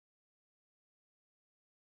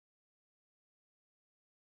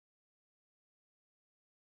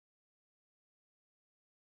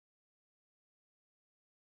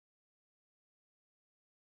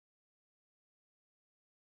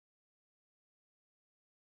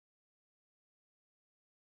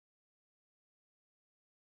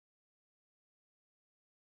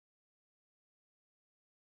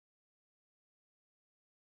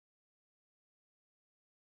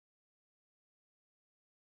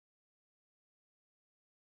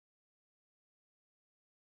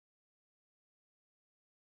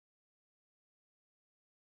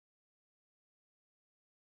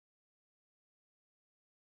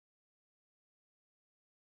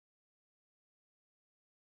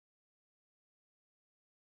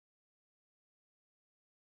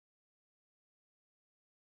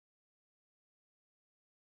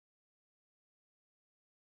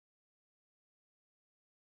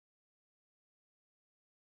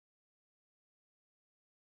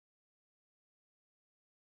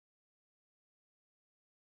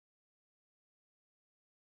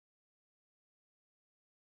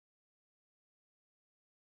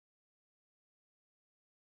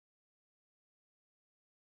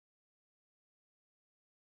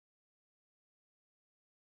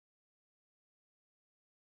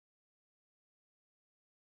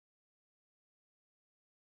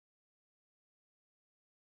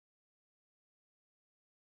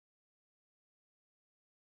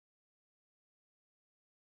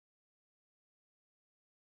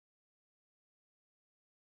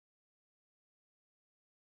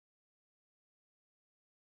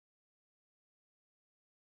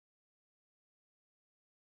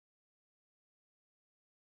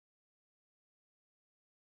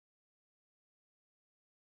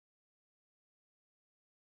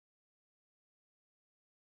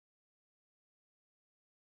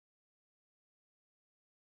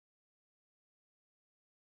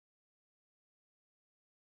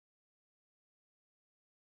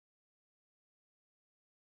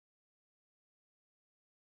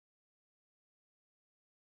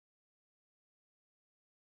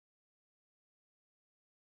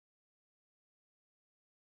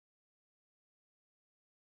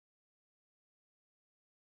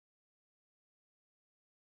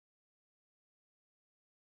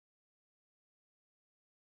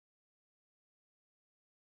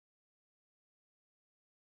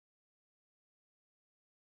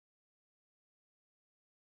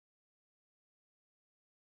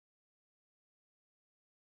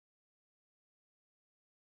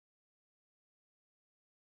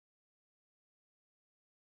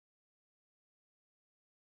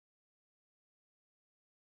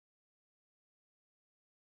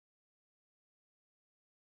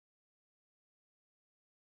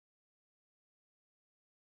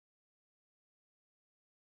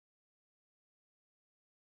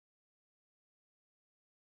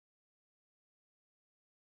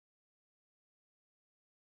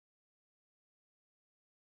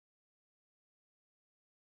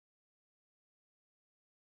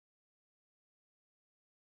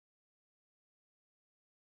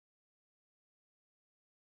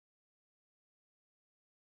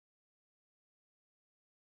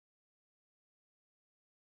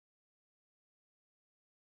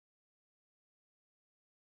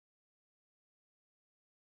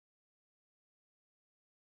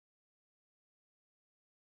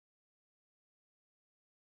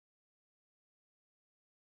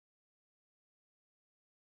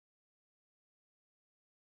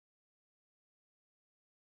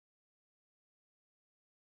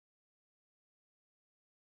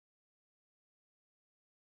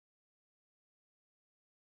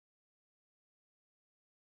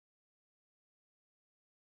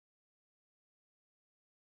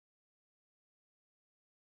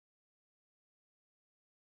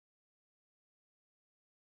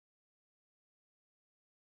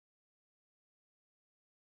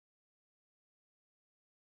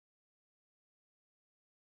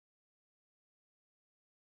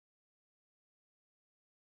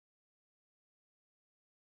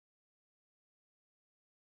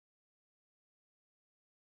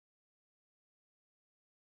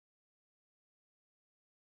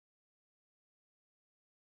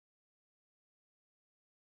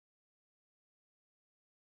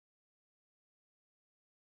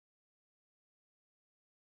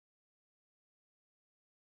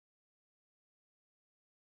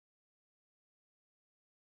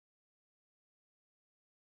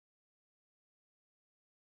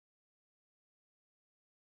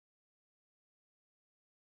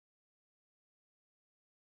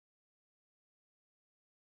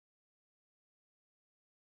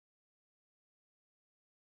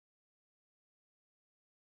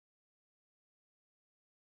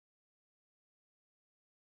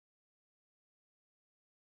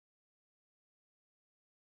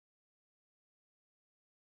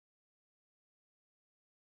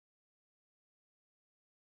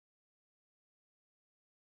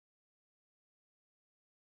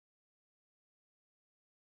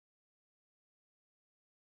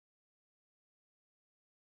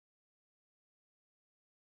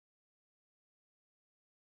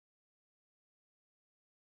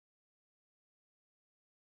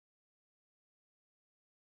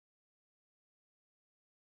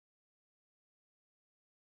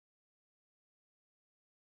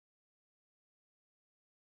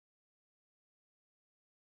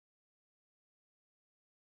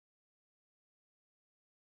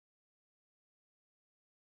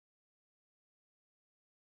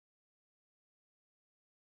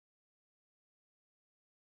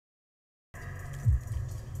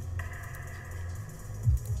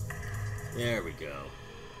There we go.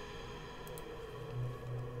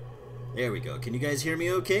 There we go. Can you guys hear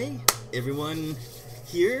me okay? Everyone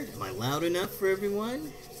here? Am I loud enough for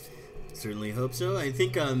everyone? Certainly hope so. I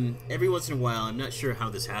think every once in a while, I'm not sure how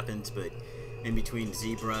this happens, but in between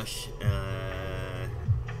ZBrush,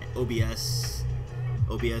 OBS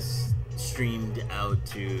streamed out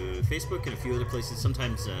to Facebook and a few other places.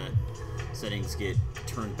 Sometimes settings get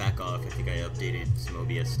turned back off. I think I updated some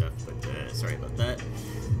OBS stuff, but sorry about that.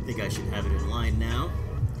 I think I should have it in line now.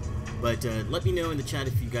 But let me know in the chat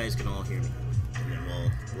if you guys can all hear me, and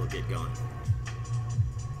then we'll get going.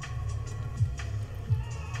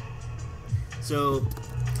 So,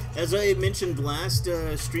 as I mentioned last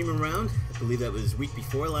stream around, I believe that was week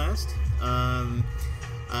before last,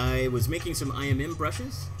 I was making some IMM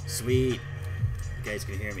brushes. Sweet. You guys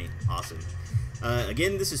can hear me. Awesome.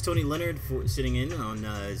 Again, this is Tony Leonard sitting in on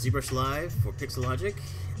ZBrush Live for Pixelogic,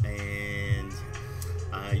 and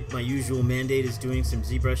my usual mandate is doing some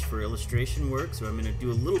ZBrush for illustration work, so I'm going to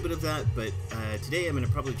do a little bit of that, but today I'm going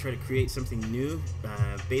to probably try to create something new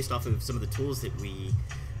based off of some of the tools that we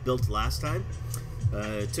built last time.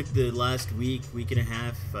 Took the last week and a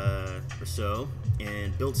half or so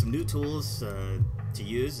and built some new tools to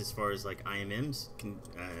use as far as like IMMs,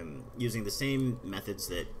 using the same methods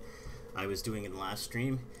that I was doing in the last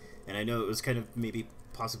stream. And I know it was kind of maybe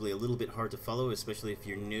possibly a little bit hard to follow, especially if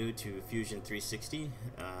you're new to Fusion 360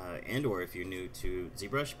 and or if you're new to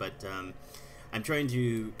ZBrush, but I'm trying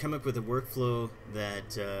to come up with a workflow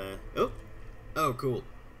that oh cool.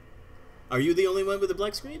 Are you the only one with a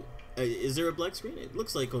black screen? Is there a black screen? It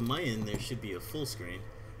looks like on my end there should be a full screen,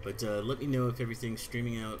 but let me know if everything's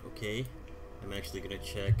streaming out okay. I'm actually gonna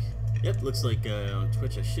check. Yep, looks like on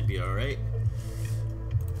Twitch I should be alright.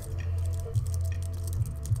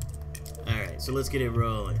 Alright, so let's get it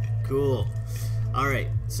rolling. Cool. Alright,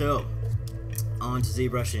 so on to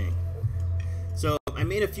ZBrushing. So I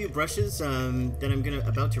made a few brushes that I'm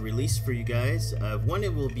about to release for you guys. One,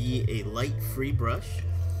 it will be a light free brush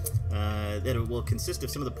that it will consist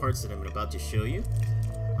of some of the parts that I'm about to show you,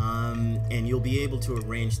 and you'll be able to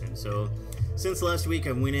arrange them. So since last week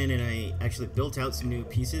I went in and I actually built out some new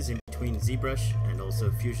pieces in between ZBrush and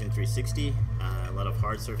also Fusion 360, a lot of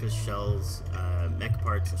hard surface shells, mech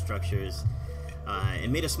parts and structures,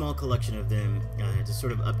 and made a small collection of them to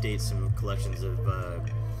sort of update some collections of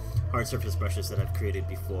hard surface brushes that I've created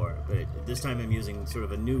before, but this time I'm using sort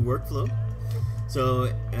of a new workflow.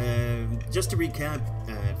 So just to recap,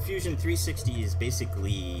 Fusion 360 is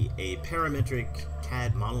basically a parametric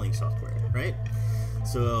CAD modeling software, right?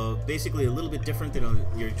 So basically a little bit different than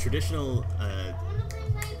your traditional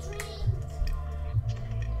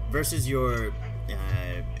versus your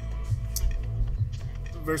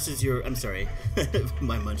I'm sorry,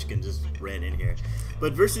 my munchkin just ran in here.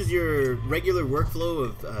 But versus your regular workflow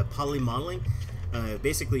of poly modeling,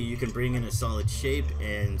 basically you can bring in a solid shape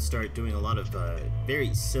and start doing a lot of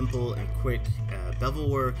very simple and quick bevel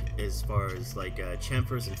work as far as like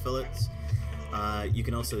chamfers and fillets. You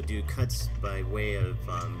can also do cuts by way of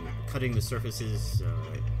cutting the surfaces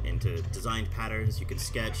into designed patterns. You can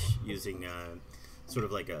sketch using sort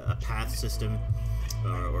of like a path system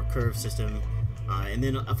or curve system. And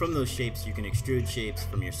then from those shapes you can extrude shapes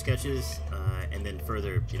from your sketches and then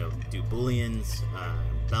further, you know, do booleans,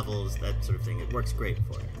 bevels, that sort of thing. It works great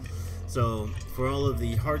for it. So for all of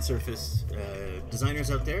the hard surface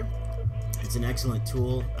designers out there, it's an excellent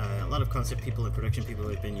tool. A lot of concept people and production people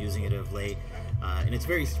have been using it of late, and it's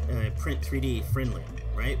very print 3D friendly,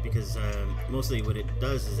 right? Because mostly what it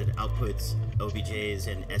does is it outputs OBJs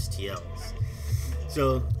and STLs.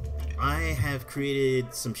 So I have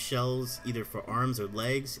created some shells either for arms or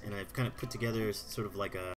legs, and I've kind of put together sort of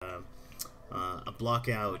like a block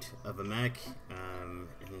out of a mech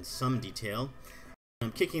in some detail.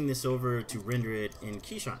 I'm kicking this over to render it in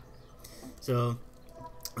Keyshot. So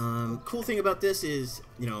cool thing about this is,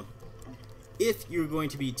 you know, if you're going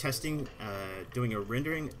to be testing doing a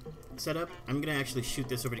rendering setup, I'm going to actually shoot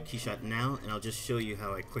this over to Keyshot now, and I'll just show you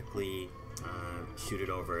how I quickly shoot it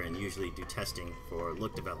over and usually do testing for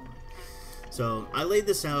look development. So I laid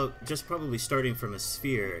this out just probably starting from a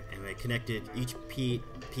sphere, and I connected each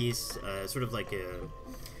piece sort of like in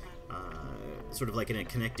a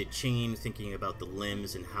connected chain, thinking about the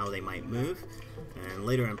limbs and how they might move. And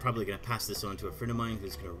later I'm probably going to pass this on to a friend of mine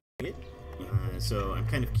who's going to read it. So I'm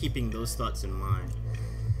kind of keeping those thoughts in mind.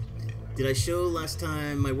 Did I show last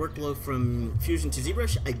time my workflow from Fusion to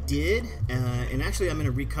ZBrush? I did, and actually I'm going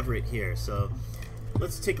to recover it here. So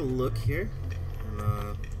let's take a look here.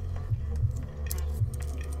 I'm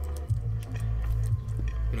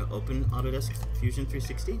going to open Autodesk Fusion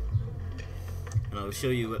 360, and I'll show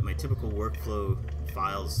you what my typical workflow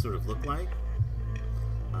files sort of look like.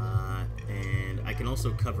 And I can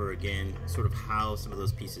also cover again sort of how some of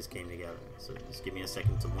those pieces came together. So just give me a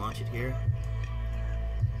second to launch it here.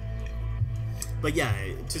 But yeah,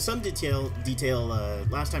 to some detail,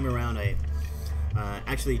 last time around I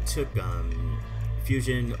actually took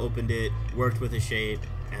Fusion, opened it, worked with a shape,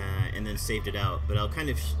 and then saved it out. But I'll kind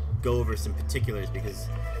of go over some particulars because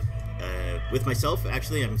with myself,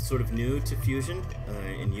 actually, I'm sort of new to Fusion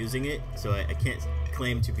in using it, so I can't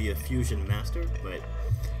claim to be a Fusion master, but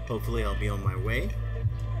hopefully I'll be on my way.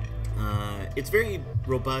 It's very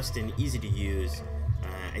robust and easy to use.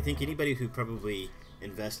 I think anybody who probably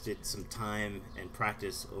invested some time and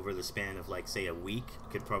practice over the span of, like, say, a week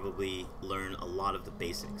could probably learn a lot of the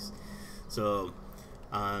basics. So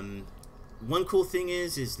one cool thing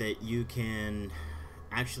is that you can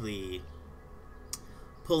actually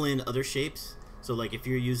pull in other shapes. So like if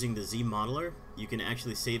you're using the Z modeler, you can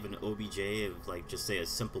actually save an OBJ of, like, just say a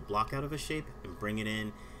simple block out of a shape and bring it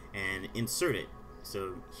in and insert it.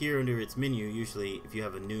 So here under its menu, usually if you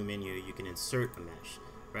have a new menu, you can insert a mesh,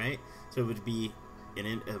 right? So it would be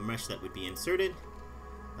a mesh that would be inserted.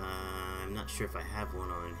 I'm not sure if I have one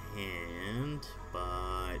on hand,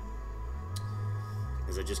 but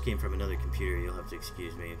as I just came from another computer, you'll have to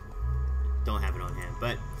excuse me. Don't have it on hand,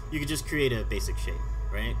 but you could just create a basic shape,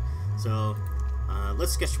 right? So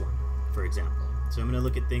let's sketch one, for example. So I'm going to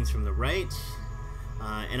look at things from the right,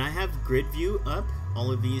 and I have grid view up.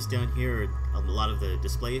 All of these down here are a lot of the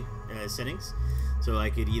display settings. So I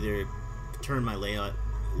could either turn my layout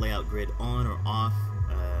grid on or off,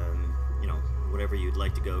 you know, whatever you'd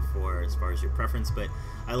like to go for as far as your preference. But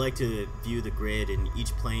I like to view the grid in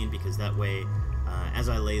each plane because that way, as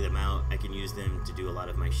I lay them out, I can use them to do a lot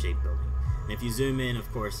of my shape building. And if you zoom in,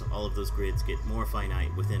 of course, all of those grids get more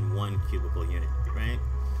finite within one cubicle unit, right?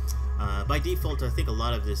 By default, I think a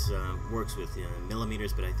lot of this works with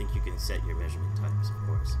millimeters, but I think you can set your measurement types, of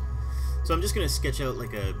course. So I'm just going to sketch out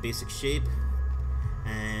like a basic shape,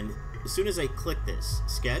 and as soon as I click this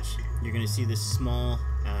sketch, you're going to see this small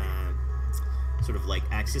sort of like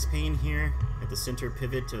axis pane here at the center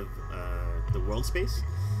pivot of the world space.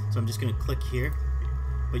 So I'm just going to click here,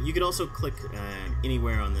 but you could also click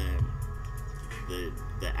anywhere on the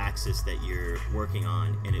axis that you're working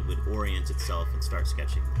on, and it would orient itself and start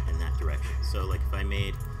sketching in that direction. So like if I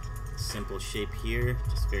made a simple shape here,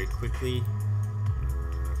 just very quickly,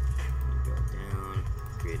 go down,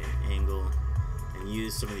 create an angle, and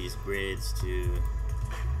use some of these grids to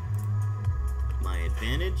my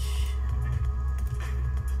advantage.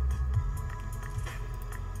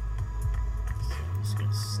 So I'm just going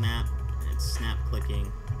to snap, and snap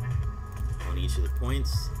clicking on each of the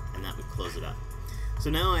points, and that would close it up. So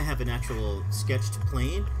now I have an actual sketched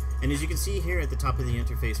plane, and as you can see here at the top of the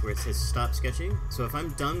interface where it says stop sketching, so if I'm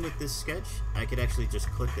done with this sketch, I could actually just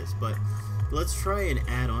click this, but let's try and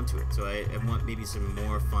add onto it. So I want maybe some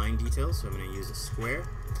more fine details, so I'm going to use a square,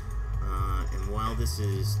 and while this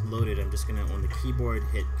is loaded, I'm just going to, on the keyboard,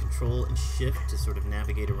 hit Control and Shift to sort of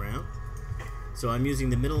navigate around. So I'm using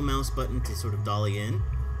the middle mouse button to sort of dolly in,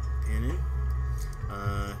 pan in,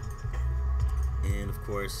 and of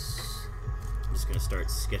course, I'm just going to start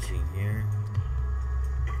sketching here.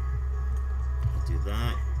 I'll do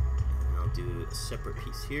that, and I'll do a separate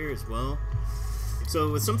piece here as well. So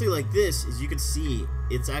with something like this, as you can see,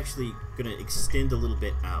 it's actually going to extend a little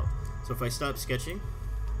bit out. So if I stop sketching,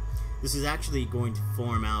 this is actually going to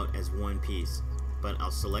form out as one piece, but I'll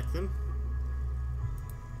select them,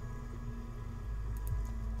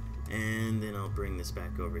 and then I'll bring this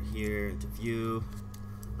back over here into view,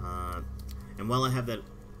 and while I have that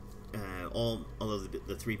all of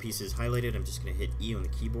the three pieces highlighted, I'm just going to hit E on the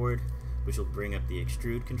keyboard, which will bring up the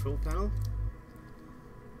extrude control panel,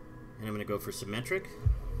 and I'm going to go for symmetric,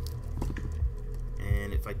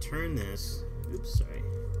 and if I turn this, sorry,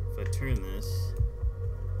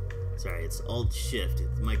 it's Alt Shift.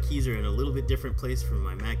 My keys are in a little bit different place from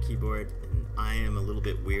my Mac keyboard, and I am a little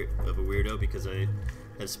bit of a weirdo because I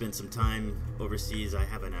have spent some time overseas. I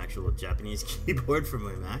have an actual Japanese keyboard for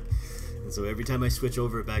my Mac, and so every time I switch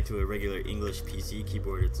over back to a regular English PC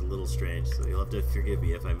keyboard, it's a little strange, so you'll have to forgive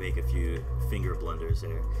me if I make a few finger blunders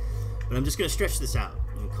there. But I'm just going to stretch this out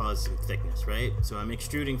and cause some thickness, right? So I'm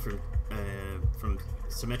extruding from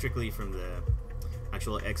symmetrically from the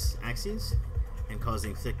actual x-axis and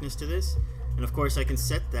causing thickness to this. And of course I can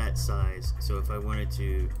set that size, so if I wanted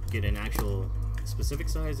to get an actual specific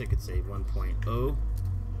size, I could say 1.0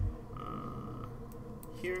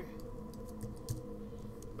 here.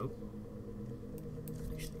 Oh,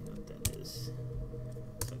 actually know what that is.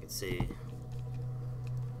 So I could say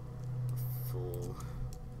a full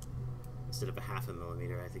instead of a 1/2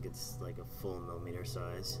 millimeter. I think it's like a full millimeter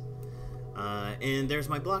size. And there's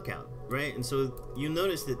my block out, right? And so you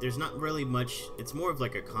notice that there's not really much, it's more of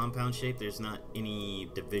like a compound shape. There's not any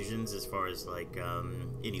divisions as far as like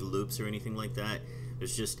any loops or anything like that.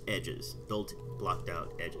 There's just edges, built blocked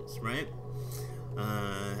out edges, right?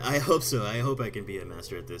 I hope so. I hope I can be a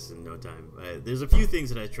master at this in no time. There's a few things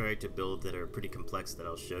that I tried to build that are pretty complex that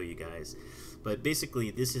I'll show you guys. But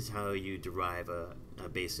basically, this is how you derive a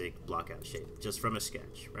basic blockout shape, just from a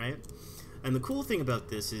sketch, right? And the cool thing about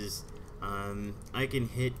this is I can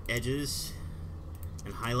hit edges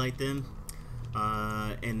and highlight them,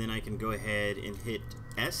 and then I can go ahead and hit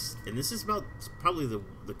S. And this is about probably the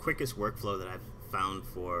quickest workflow that I've found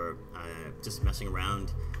for just messing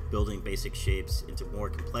around building basic shapes into more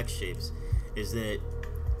complex shapes, is that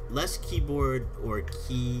less keyboard or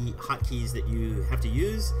hotkeys that you have to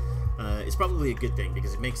use is probably a good thing,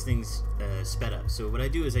 because it makes things sped up. So what I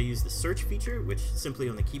do is I use the search feature, which simply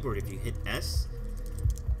on the keyboard, if you hit S,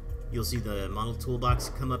 you'll see the model toolbox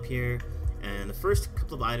come up here, and the first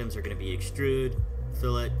couple of items are going to be extrude,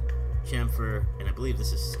 fillet, chamfer, and I believe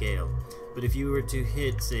this is scale. But if you were to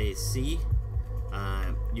hit, say, C,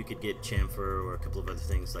 you could get chamfer or a couple of other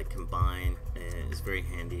things like combine, and it's very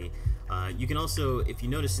handy. You can also, if you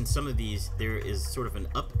notice in some of these, there is sort of an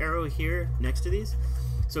up arrow here next to these.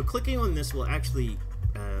 So clicking on this will actually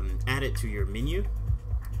add it to your menu.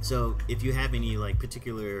 So if you have any like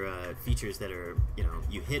particular features that are,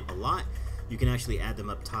 you hit a lot, you can actually add them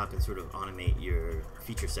up top and sort of automate your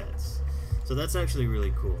feature sets. So that's actually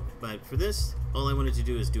really cool. But for this, all I wanted to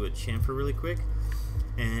do is do a chamfer really quick.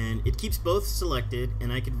 And it keeps both selected,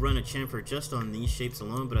 and I could run a chamfer just on these shapes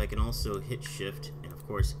alone, but I can also hit Shift and of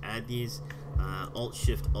course add these. Alt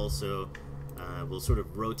Shift also will sort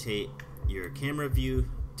of rotate your camera view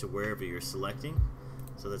to wherever you're selecting,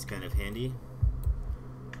 so that's kind of handy.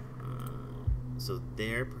 So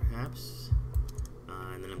there perhaps,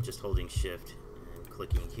 and then I'm just holding Shift and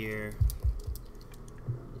clicking here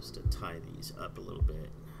just to tie these up a little bit.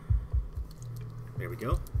 There we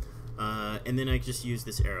go. And then I just use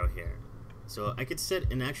this arrow here. So I could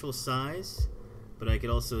set an actual size, but I could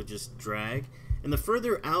also just drag. And the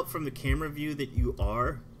further out from the camera view that you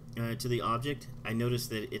are to the object, I noticed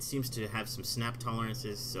that it seems to have some snap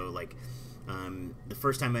tolerances. So like the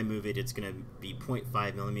first time I move it, it's going to be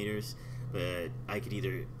 0.5 millimeters. But I could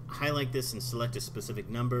either highlight this and select a specific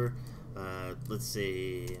number. Let's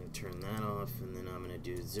say turn that off, and then I'm going to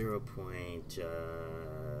do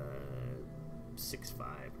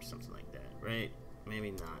 0.65 or something like that, right?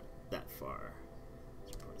 Maybe not that far.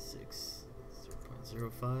 0.6,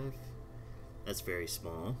 0.05. That's very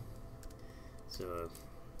small. So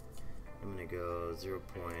I'm going to go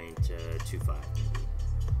 0.25 maybe.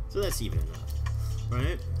 So that's even enough,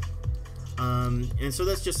 right? And so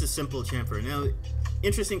that's just a simple chamfer. Now,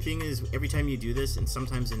 interesting thing is every time you do this, and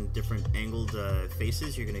sometimes in different angled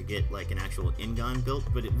faces, you're going to get like an actual ingon built,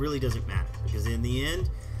 but it really doesn't matter, because in the end,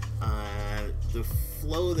 the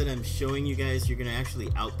flow that I'm showing you guys, you're going to actually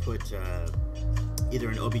output either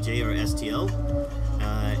an OBJ or STL,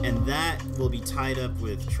 and that will be tied up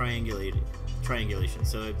with triangulation.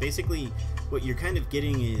 So basically, what you're kind of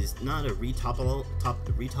getting is not a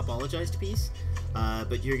retopologized piece,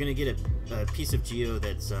 but you're going to get a piece of geo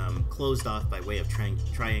that's closed off by way of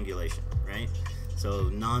triangulation, right? So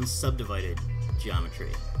non-subdivided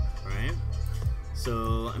geometry, right?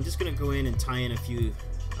 So I'm just going to go in and tie in a few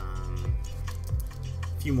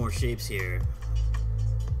more shapes here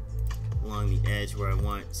along the edge where I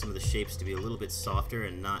want some of the shapes to be a little bit softer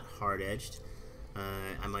and not hard-edged.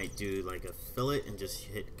 I might do like a fillet and just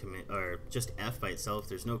hit command, or just F by itself.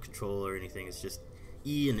 There's no control or anything. It's just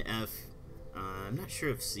E and F. I'm not sure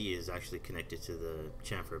if C is actually connected to the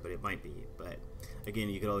chamfer, but it might be. But again,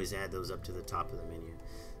 you could always add those up to the top of the menu.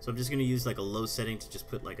 So I'm just going to use like a low setting to just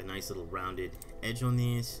put like a nice little rounded edge on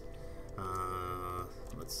these.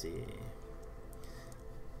 Let's see.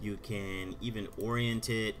 You can even orient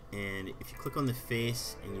it, and if you click on the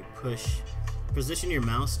face and you position your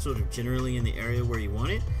mouse sort of generally in the area where you want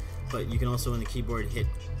it, but you can also on the keyboard hit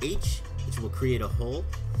H, which will create a hole.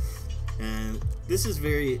 And this is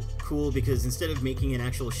very cool because instead of making an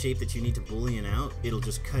actual shape that you need to boolean out, it'll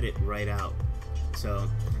just cut it right out. So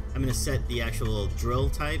I'm going to set the actual drill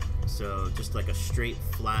type, so just like a straight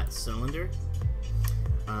flat cylinder.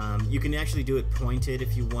 You can actually do it pointed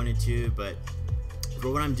if you wanted to, but for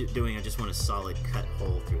what I'm doing, I just want a solid cut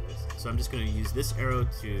hole through this. So I'm just going to use this arrow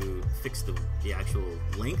to fix the actual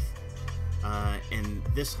length, and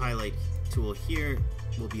this highlight tool here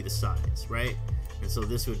will be the size, right? And so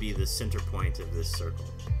this would be the center point of this circle,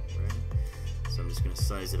 right? So I'm just going to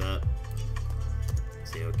size it up,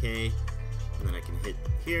 say OK, and then I can hit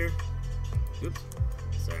here. Oops,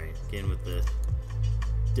 sorry, again with the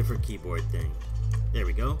different keyboard thing. There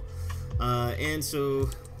we go. And so,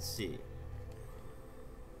 let's see.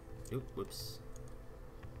 Oop, whoops.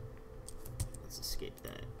 Let's escape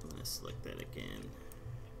that. I'm going to select that again.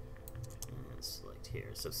 And select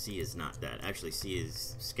here. So C is not that. Actually, C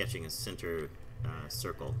is sketching a center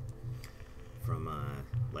circle from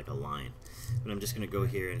like a line. But I'm just going to go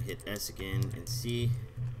here and hit S again and C.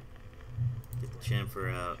 Get the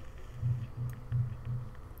chamfer out.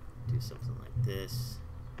 Do something like this.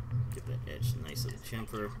 Get that edge nice little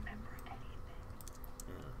chamfer.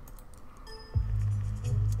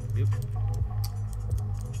 Oop.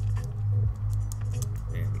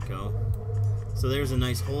 There we go. So there's a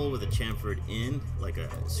nice hole with a chamfered in, like a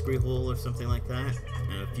screw hole or something like that,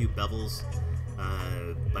 and a few bevels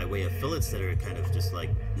by way of fillets that are kind of just like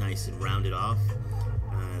nice and rounded off,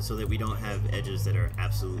 so that we don't have edges that are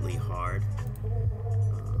absolutely hard.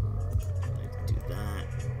 Like do that.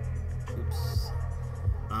 Oops.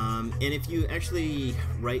 And if you actually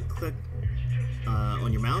right-click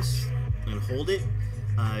on your mouse and hold it,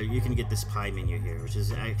 you can get this pie menu here, which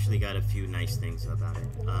has actually got a few nice things about it.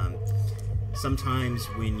 Sometimes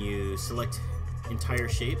when you select entire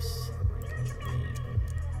shapes, let me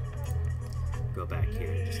go back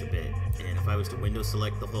here just a bit, and if I was to window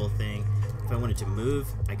select the whole thing, if I wanted to move,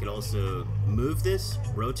 I could also move this,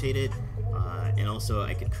 rotate it, and also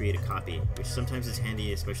I could create a copy, which sometimes is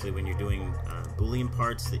handy, especially when you're doing Boolean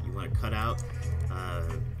parts that you want to cut out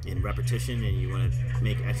in repetition and you want to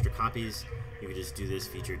make extra copies. You can just do this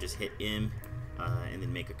feature, just hit M, and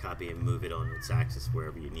then make a copy and move it on its axis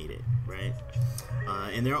wherever you need it, right?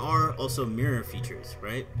 And there are also mirror features,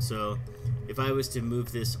 right? So if I was to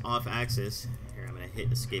move this off axis, here I'm going to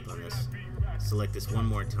hit escape on this, select this one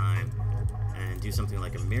more time, and do something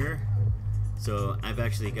like a mirror. So I've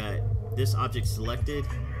actually got this object selected,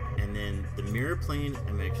 and then the mirror plane,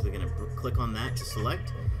 I'm actually going to click on that to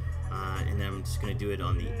select, and then I'm just going to do it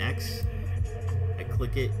on the X. I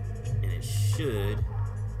click it, and it should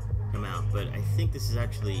come out, but I think this is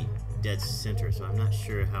actually dead center, so I'm not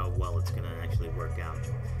sure how well it's going to actually work out.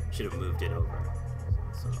 Should have moved it over.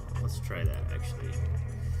 So let's try that actually.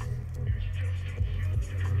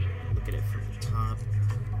 Look at it from the top.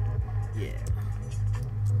 Yeah,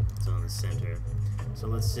 it's on the center. So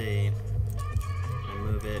let's say I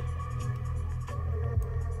move it.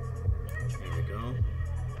 There we go.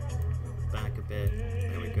 Back a bit.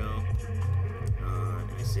 There we go.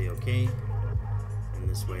 And I say OK. And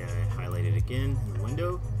this way I highlight it again in the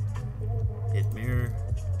window. Hit mirror.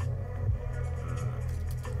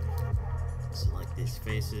 Select these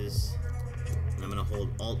faces. And I'm going to hold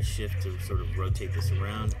Alt-Shift to sort of rotate this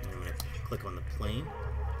around. And I'm going to click on the plane.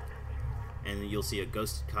 And you'll see a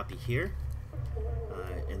ghost copy here.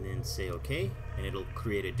 And then say OK, and it'll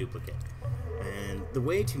create a duplicate. And the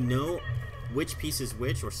way to know which piece is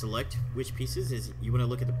which, or select which pieces, is you want to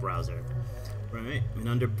look at the browser, right? And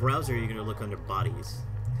under browser, you're going to look under bodies.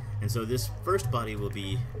 And so this first body will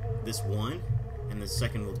be this one, and the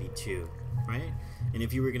second will be two, right? And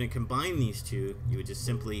if you were going to combine these two, you would just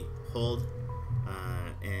simply hold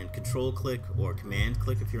and control click or command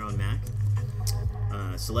click if you're on Mac.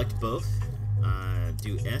 Select both.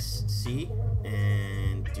 Do S, C,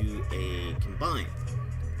 and do a combine,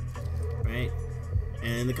 right?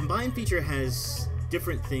 And the combine feature has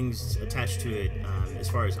different things attached to it as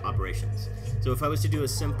far as operations. So if I was to do a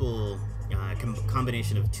simple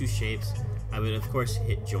combination of two shapes, I would of course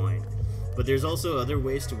hit join. But there's also other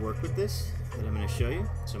ways to work with this that I'm going to show you.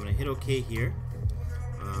 So I'm going to hit OK here,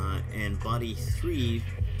 and body 3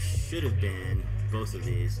 should have been both of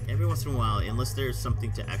these. Every once in a while, unless there's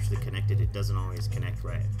something to actually connect it, it doesn't always connect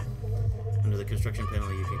right. Under the construction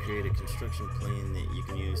panel, you can create a construction plane that you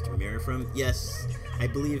can use to mirror from. Yes, I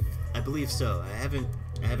believe so. I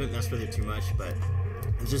haven't messed with it too much, but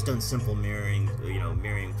I've just done simple mirroring,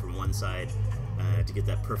 mirroring from one side to get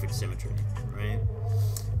that perfect symmetry, right?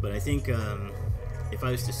 But I think if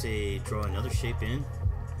I was to say draw another shape in,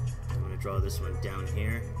 I'm going to draw this one down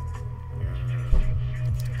here.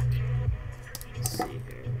 Let's see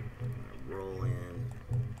here. I'm gonna roll in,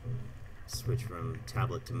 switch from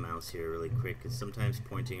tablet to mouse here really quick, because sometimes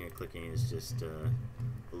pointing and clicking is just a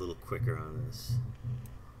little quicker on this.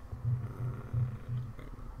 Right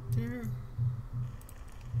there. And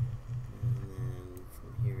then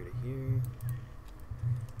from here to here.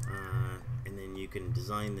 And then you can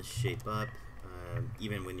design this shape up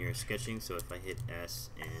even when you're sketching. So if I hit S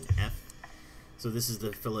and F, so this is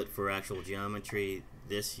the fillet for actual geometry.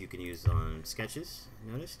 This you can use on sketches,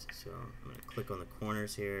 noticed? So I'm going to click on the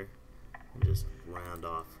corners here and just round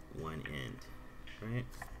off one end, right?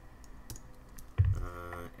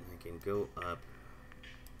 go up,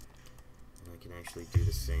 and I can actually do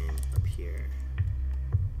the same up here.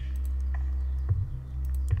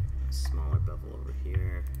 A smaller bevel over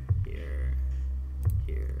here, here,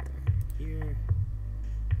 here, here.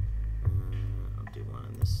 I'll do one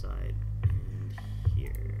on this side and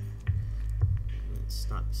here. Let's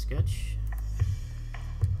stop the sketch.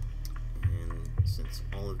 And since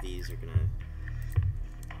all of these are gonna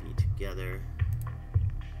be together,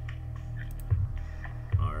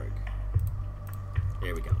 arg.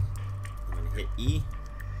 There we go. I'm gonna hit E.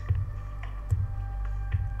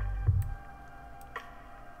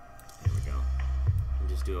 There we go. And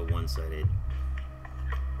just do a one-sided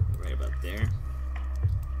right about there.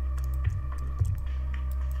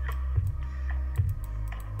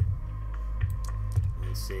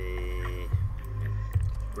 And say,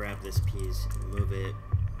 grab this piece and move it.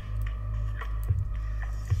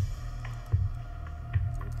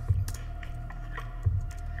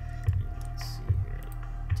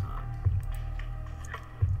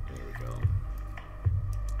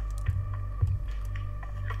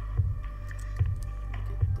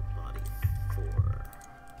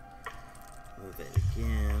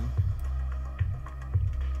 Again,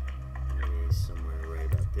 maybe somewhere right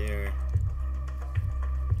about there,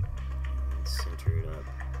 and center it up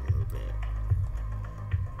a little bit.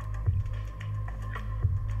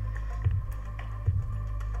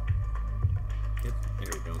 Yep,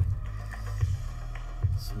 there we go.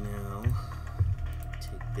 So now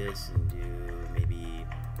take this and do maybe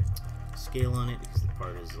scale on it because the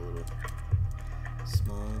part is a little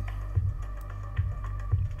small.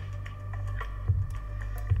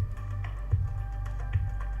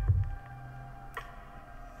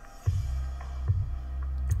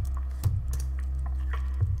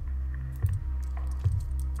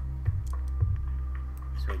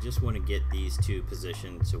 I just want to get these two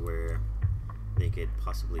positioned to where they could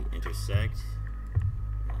possibly intersect.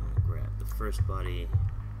 And grab the first body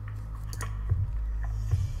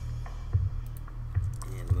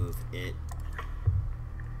and move it.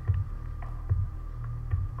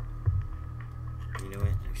 You know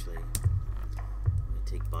what? Actually, I'm going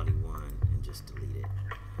to take body 1 and just delete it.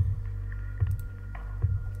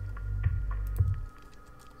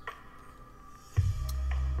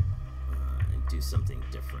 Do something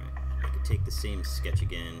different. I could take the same sketch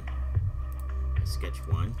again, sketch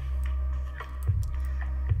 1,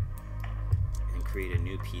 and create a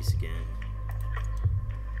new piece again.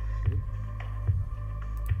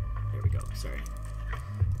 There we go, sorry.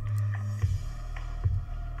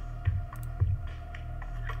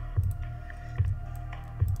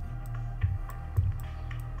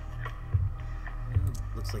 Well,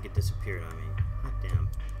 looks like it disappeared on me. Hot damn.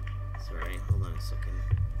 Sorry, hold on a second.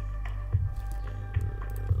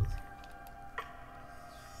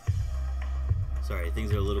 Sorry,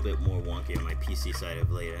 things are a little bit more wonky on my PC side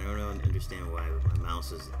of late. I don't understand why my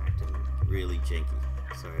mouse is acting really janky.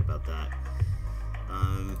 Sorry about that.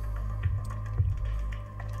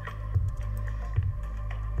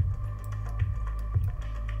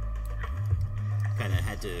 Kind of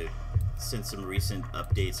had to, since some recent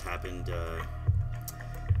updates happened,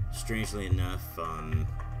 strangely enough,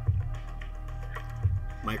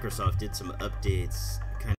 Microsoft did some updates,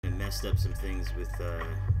 kind of messed up some things with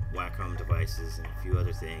Wacom devices and a few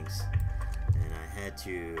other things, and I had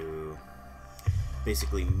to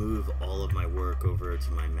basically move all of my work over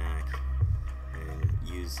to my Mac and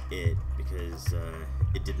use it because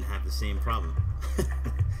it didn't have the same problem.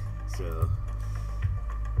 So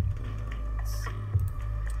let's see.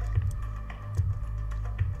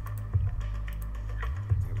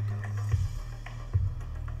 There we go.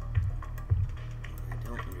 What I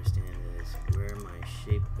don't understand is where my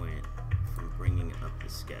shape went from bringing up the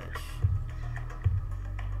sketch.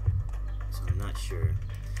 So I'm not sure.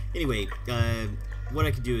 Anyway, what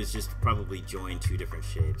I could do is just probably join two different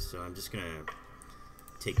shapes. So I'm just gonna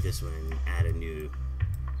take this one and add a new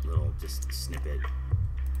little just snippet.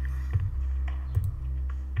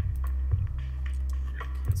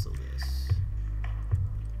 Cancel this.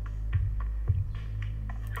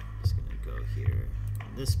 Just gonna go here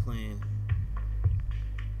on this plane.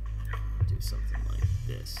 Do something like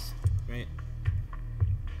this, right?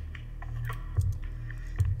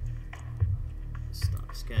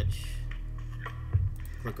 Stop sketch.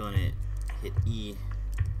 Click on it, hit E,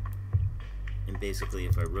 and basically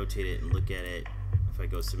if I rotate it and look at it, if I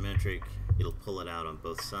go symmetric, it'll pull it out on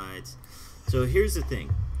both sides. So here's the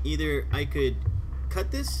thing, either I could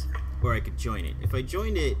cut this or I could join it. If I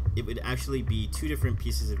joined it, it would actually be two different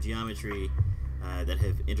pieces of geometry that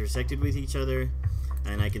have intersected with each other,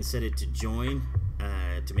 and I can set it to join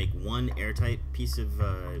to make one airtight piece of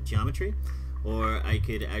geometry, or I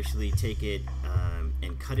could actually take it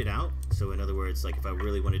and cut it out. So in other words, like if I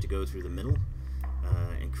really wanted to go through the middle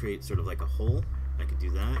and create sort of like a hole, I could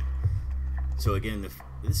do that. So again,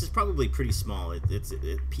 this is probably pretty small. It's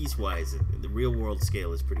piece-wise, the real-world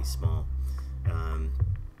scale is pretty small.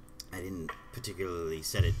 I didn't particularly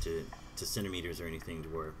set it to centimeters or anything to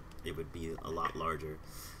where it would be a lot larger.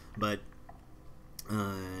 But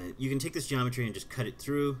you can take this geometry and just cut it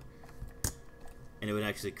through, and it would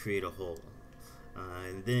actually create a hole.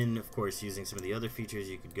 And then, of course, using some of the other features,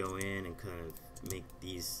 you could go in and kind of make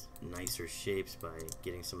these nicer shapes by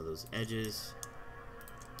getting some of those edges.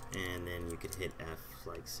 And then you could hit F,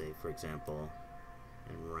 like say, for example,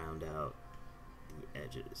 and round out the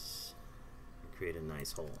edges and create a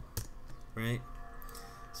nice hole, right?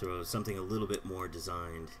 So something a little bit more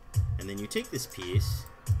designed. And then you take this piece,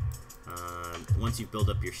 once you've built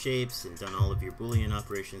up your shapes and done all of your Boolean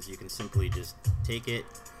operations, you can simply just take it,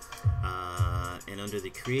 and under the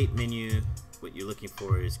Create menu, what you're looking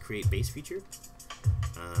for is Create Base Feature.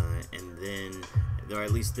 And then, or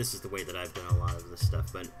at least this is the way that I've done a lot of this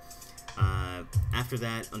stuff, but after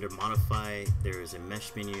that, under Modify, there is a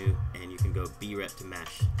Mesh menu, and you can go B-Rep to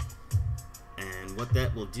Mesh. And what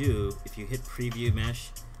that will do, if you hit Preview Mesh,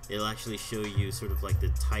 it'll actually show you sort of like the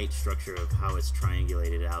tight structure of how it's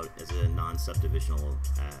triangulated out as a non-subdivisional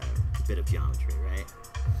bit of geometry, right?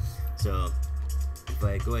 So if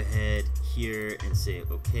I go ahead here and say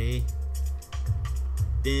OK,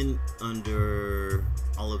 then under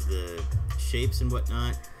all of the shapes and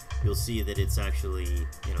whatnot, you'll see that it's actually,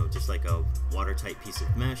 you know, just like a watertight piece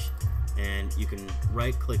of mesh, and you can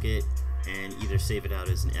right-click it and either save it out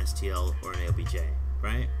as an STL or an OBJ,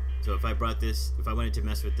 right? So if I brought this, if I wanted to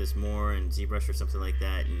mess with this more in ZBrush or something like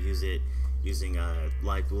that and use it using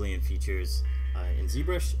live Boolean features in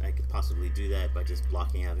ZBrush, I could possibly do that by just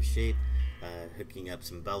blocking out a shape, hooking up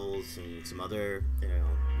some bevels and some other, you know,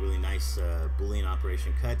 really nice Boolean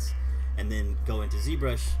operation cuts, and then go into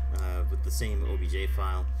ZBrush with the same OBJ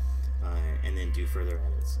file and then do further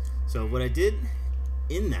edits. So what I did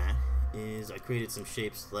in that is I created some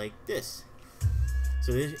shapes like this.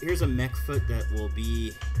 So here's a mech foot that will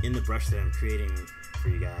be in the brush that I'm creating for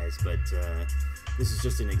you guys, but this is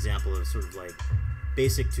just an example of sort of like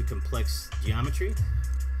basic to complex geometry.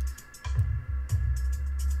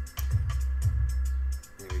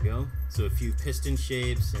 There we go. So a few piston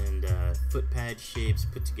shapes and foot pad shapes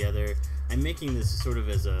put together. I'm making this sort of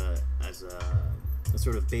as a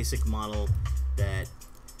sort of basic model that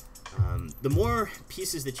the more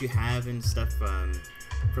pieces that you have and stuff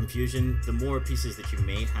from Fusion, the more pieces that you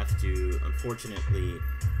may have to, unfortunately,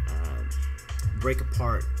 break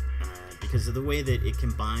apart because of the way that it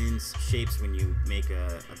combines shapes when you make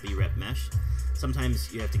a B-Rep mesh.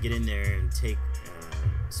 Sometimes you have to get in there and take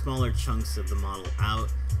smaller chunks of the model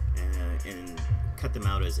out and cut them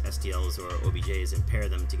out as STLs or OBJs and pair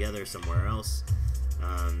them together somewhere else.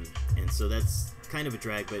 And so that's kind of a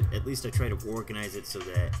drag, but at least I try to organize it so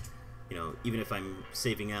that, you know, even if I'm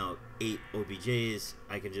saving out 8 OBJs,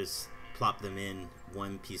 I can just plop them in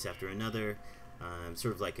one piece after another,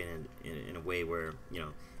 sort of like in a way where, you know,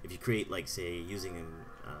 if you create, like, say, using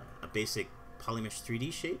a basic Polymesh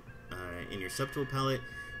 3D shape in your subtool palette,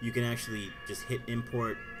 you can actually just hit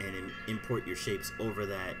import and import your shapes over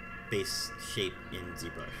that base shape in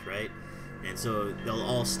ZBrush, right? And so they'll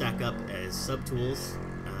all stack up as subtools,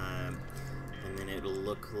 and then it'll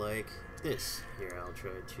look like this. Here, I'll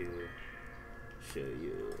try to show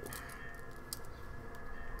you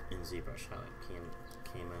in ZBrush how it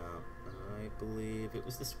came out. I believe it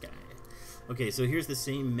was this guy. Okay, so here's the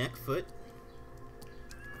same mech foot.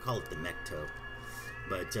 I call it the mech toe,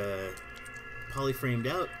 but polyframed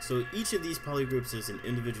out. So each of these polygroups is an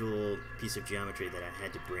individual piece of geometry that I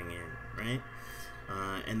had to bring in, right?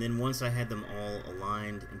 And then once I had them all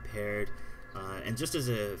aligned and paired, and just as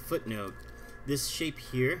a footnote, this shape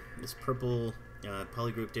here, this purple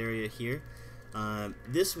polygrouped area here,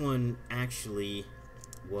 this one actually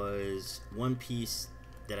was one piece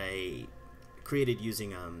that I created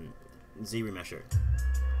using ZRemesher.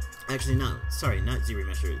 Actually, not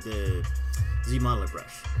ZRemesher, the ZModeler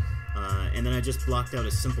brush. And then I just blocked out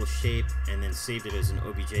a simple shape and then saved it as an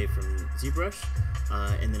OBJ from ZBrush.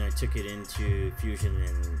 And then I took it into Fusion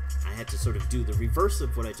and I had to sort of do the reverse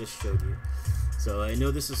of what I just showed you. So I know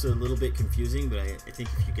this is a little bit confusing, but I think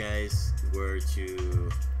if you guys were to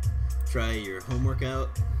try your homework out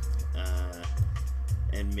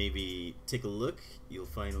and maybe take a look, you'll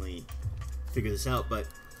finally figure this out. But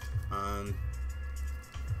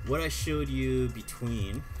what I showed you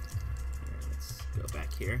between, let's go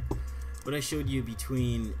back here, what I showed you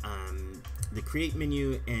between the Create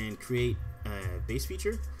menu and Create Base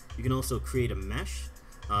Feature, you can also create a mesh.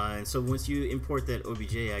 And so once you import that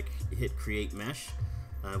OBJ, I hit create mesh,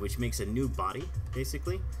 which makes a new body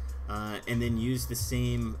basically, and then use the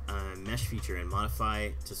same mesh feature and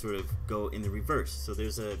modify to sort of go in the reverse. So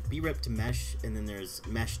there's a brep to mesh, and then there's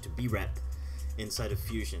mesh to brep inside of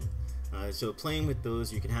Fusion. So playing with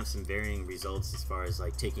those, you can have some varying results as far as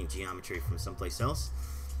like taking geometry from someplace else.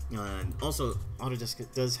 Also,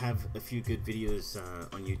 Autodesk does have a few good videos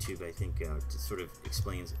on YouTube, I think, to sort of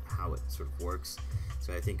explains how it sort of works.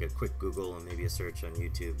 So I think a quick Google and maybe a search on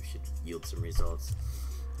YouTube should yield some results.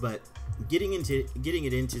 But getting it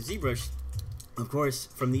into ZBrush, of course,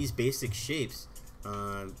 from these basic shapes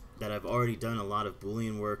that I've already done a lot of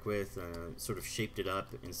Boolean work with, sort of shaped it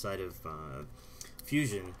up inside of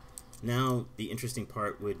Fusion. Now the interesting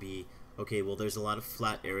part would be, okay, well, there's a lot of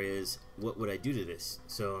flat areas. What would I do to this?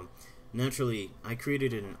 So naturally, I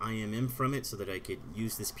created an IMM from it so that I could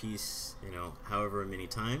use this piece, you know, however many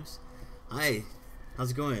times. Hi, how's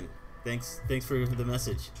it going? Thanks for the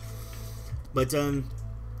message. But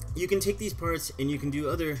you can take these parts and you can do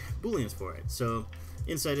other booleans for it. So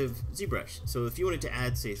inside of ZBrush, so if you wanted to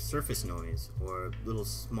add, say, surface noise or little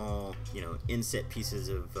small, you know, inset pieces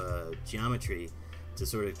of geometry to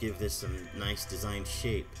sort of give this some nice design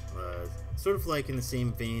shape, sort of like in the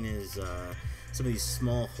same vein as some of these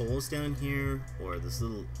small holes down here, or this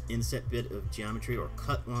little inset bit of geometry, or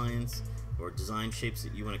cut lines, or design shapes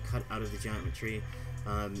that you want to cut out of the geometry.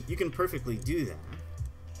 You can perfectly do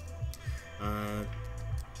that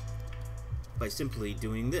by simply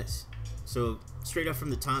doing this. So straight off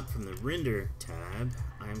from the top, from the render tab,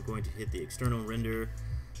 I'm going to hit the external render,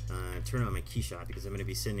 turn on my key shot because I'm going to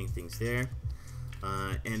be sending things there.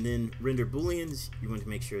 And then render booleans, you want to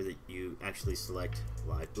make sure that you actually select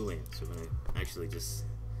live boolean. So I'm going to actually just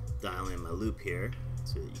dial in my loop here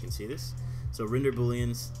so that you can see this. So render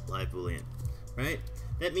booleans, live boolean, right?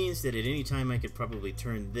 That means that at any time I could probably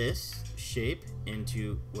turn this shape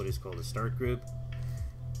into what is called a start group.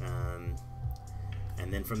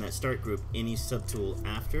 And then from that start group, any subtool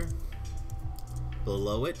after,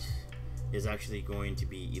 below it, is actually going to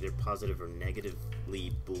be either positive or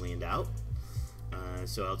negatively booleaned out.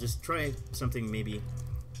 So I'll just try something maybe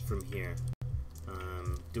from here,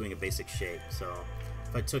 doing a basic shape. So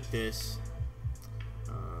if I took this,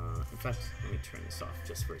 in fact, let me turn this off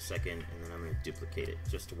just for a second, and then I'm going to duplicate it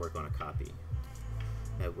just to work on a copy.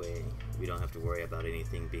 That way we don't have to worry about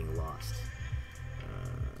anything being lost.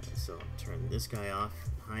 So I'll turn this guy off,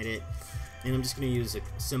 hide it, and I'm just going to use a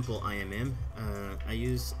simple IMM. I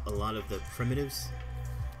use a lot of the primitives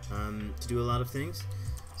to do a lot of things.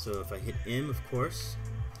 So if I hit M, of course,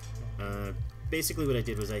 basically what I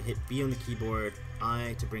did was I hit B on the keyboard,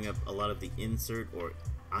 I to bring up a lot of the insert or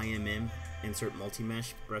IMM, insert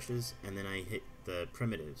multi-mesh brushes, and then I hit the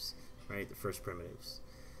primitives, right, the first primitives.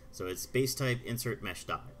 So it's base type insert mesh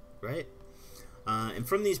dot, right? And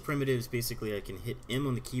from these primitives, basically I can hit M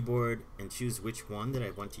on the keyboard and choose which one that I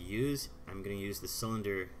want to use. I'm going to use the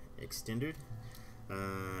cylinder extender,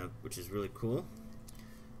 which is really cool.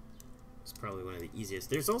 It's probably one of the easiest.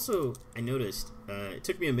 There's also, I noticed, it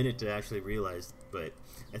took me a minute to actually realize, but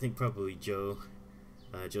I think probably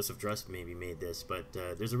Joseph Drust maybe made this, but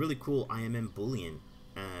there's a really cool IMM Boolean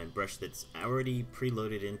brush that's already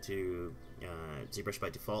preloaded into ZBrush by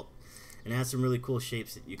default, and it has some really cool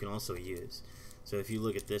shapes that you can also use. So if you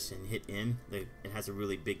look at this and hit M, it has a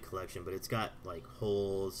really big collection, but it's got like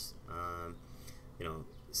holes, you know,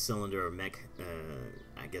 cylinder or mech,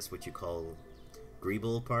 I guess what you call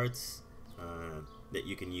greeble parts that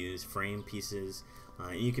you can use, frame pieces,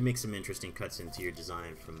 and you can make some interesting cuts into your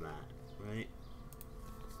design from that, right?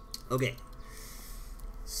 Okay,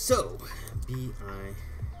 so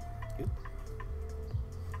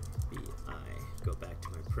go back to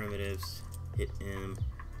my primitives, hit M,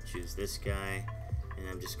 choose this guy, and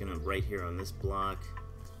I'm just gonna right here on this block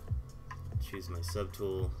choose my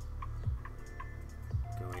subtool,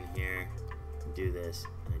 go in here and do this.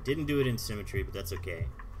 And I didn't do it in symmetry, but that's okay.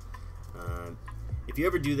 If you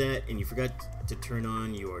ever do that and you forgot to turn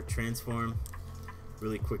on your transform,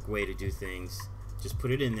 really quick way to do things, just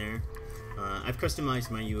put it in there. I've customized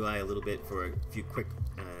my UI a little bit for a few quick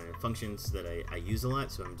functions that I use a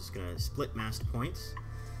lot, so I'm just going to split masked points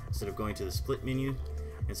instead of going to the split menu.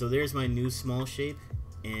 And so there's my new small shape,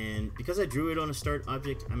 and because I drew it on a start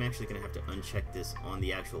object, I'm actually going to have to uncheck this on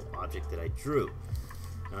the actual object that I drew.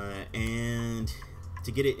 And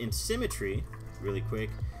to get it in symmetry really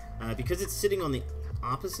quick, because it's sitting on the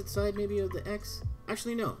opposite side maybe of the X,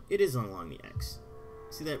 actually no, it is along the X.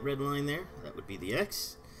 See that red line there? That would be the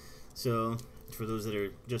X. So for those that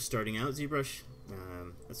are just starting out ZBrush,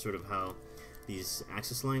 that's sort of how these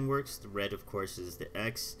axis line works. The red, of course, is the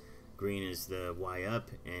X, green is the Y up,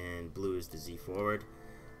 and blue is the Z forward.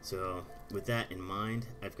 So with that in mind,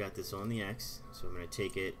 I've got this on the X, so I'm going to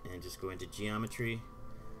take it and just go into geometry,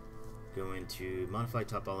 go into modify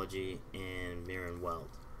topology, and mirror and weld,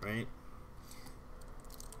 right?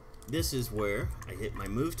 This is where I hit my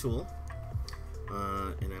move tool,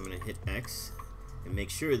 and I'm going to hit X and make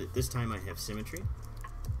sure that this time I have symmetry.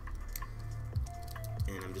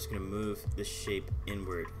 And I'm just going to move this shape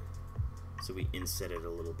inward so we inset it a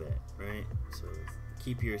little bit, right? So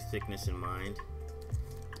keep your thickness in mind.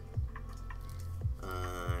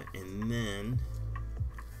 And then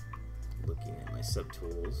looking at my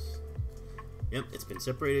subtools, yep, it's been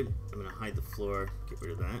separated. I'm going to hide the floor, get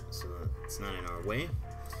rid of that so it's not in our way.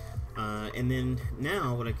 And then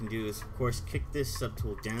now what I can do is, of course, kick this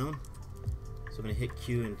subtool down. So I'm going to hit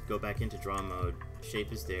Q and go back into draw mode.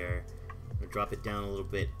 Shape is there. I'm going to drop it down a little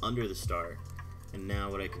bit under the star. And now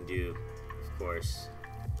what I can do, of course,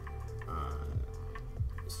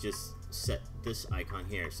 is just set this icon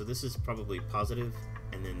here. So this is probably positive,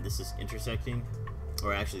 and then this is intersecting.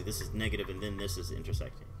 Or actually, this is negative, and then this is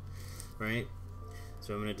intersecting. Right?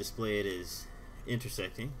 So I'm going to display it as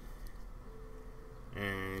intersecting.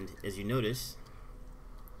 And as you notice,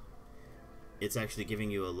 it's actually giving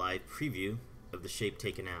you a live preview of the shape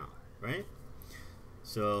taken out, right?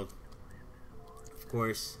 So, of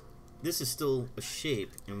course, this is still a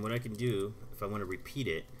shape, and what I can do, if I want to repeat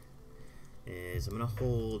it, is I'm going to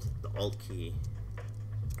hold the Alt key.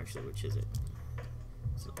 Actually, which is it?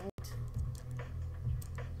 It's an Alt.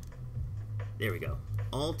 There we go.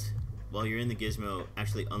 Alt, while you're in the gizmo,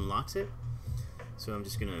 actually unlocks it. So I'm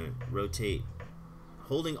just going to rotate,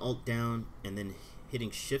 holding Alt down, and then hitting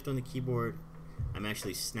Shift on the keyboard. I'm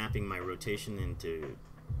actually snapping my rotation into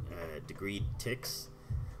degree ticks.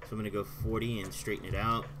 So I'm going to go 40 and straighten it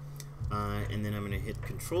out. And then I'm going to hit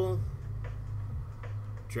Control,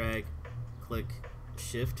 drag, click,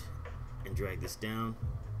 Shift, and drag this down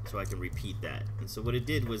so I can repeat that. And so what it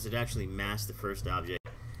did was it actually masked the first object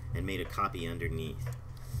and made a copy underneath.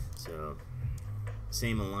 So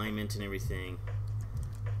same alignment and everything.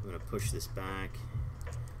 I'm going to push this back.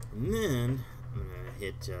 And then I'm going to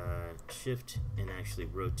hit Shift and actually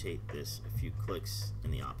rotate this a few clicks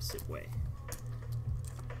in the opposite way.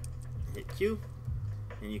 Hit Q,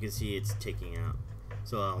 and you can see it's taking out.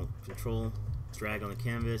 So I'll Control, drag on the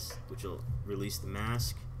canvas, which will release the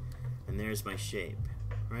mask, and there's my shape,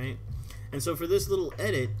 right? And so for this little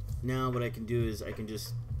edit, now what I can do is I can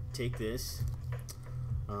just take this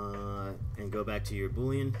and go back to your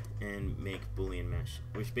Boolean and make Boolean mesh,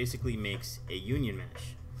 which basically makes a union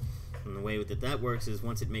mesh. And the way that works is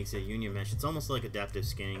once it makes a union mesh, it's almost like adaptive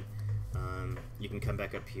scanning. You can come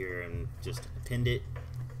back up here and just append it.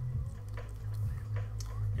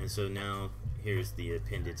 And so now here's the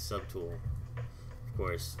appended subtool. Of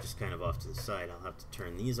course, just kind of off to the side. I'll have to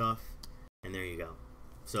turn these off, and there you go.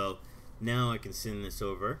 So now I can send this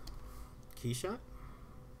over. Keyshot.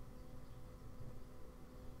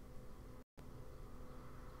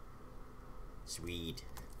 Sweet.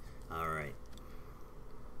 All right.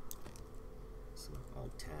 So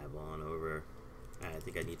Alt tab on over. I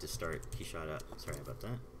think I need to start Keyshot up. Sorry about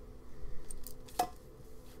that.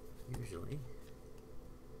 Usually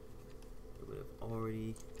it would have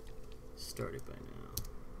already started by now.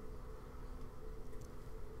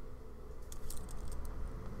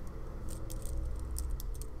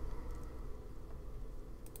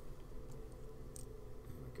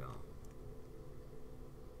 There we go.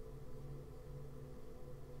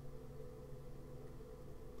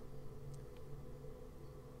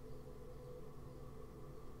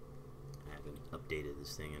 I haven't updated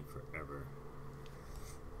this thing in forever.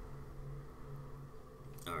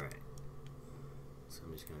 Alright. So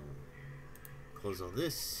I'm just going to close all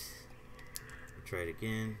this. Try it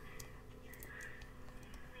again.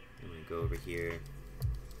 I'm going to go over here.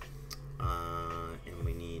 And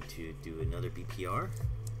we need to do another BPR.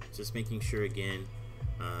 Just making sure again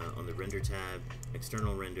on the render tab,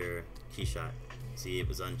 external render, keyshot. See, it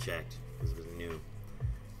was unchecked because it was a new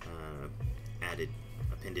added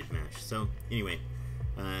appended mesh. So anyway,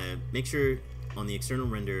 make sure on the external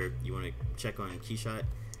render you want to check on keyshot,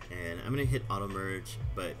 and I'm going to hit auto merge,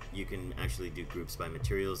 but you can actually do groups by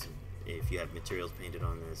materials if you have materials painted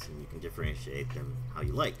on this, and you can differentiate them how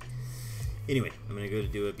you like. Anyway, I'm going to go to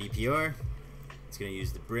do a BPR. It's going to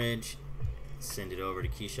use the bridge, send it over to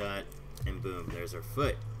keyshot, and boom, there's our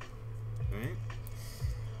foot. Alright,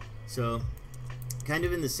 so kind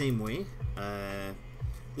of in the same way,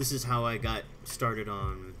 this is how I got started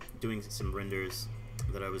on doing some renders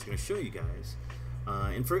that I was going to show you guys.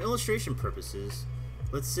 And for illustration purposes,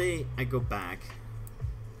 let's say I go back,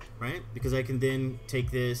 right? Because I can then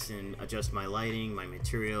take this and adjust my lighting, my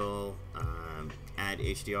material, add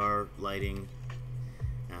HDR lighting,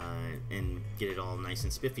 and get it all nice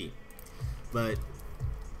and spiffy. But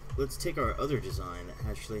let's take our other design that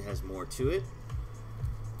actually has more to it.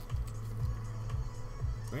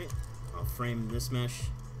 Right? I'll frame this mesh.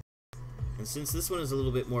 And since this one is a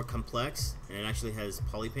little bit more complex and it actually has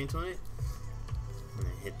poly paint on it, I'm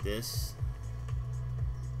going to hit this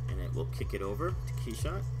and it will kick it over to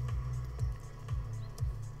Keyshot.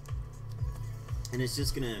 And it's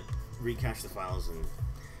just going to recache the files and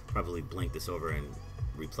probably blink this over and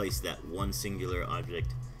replace that one singular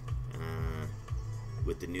object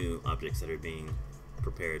with the new objects that are being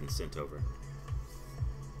prepared and sent over.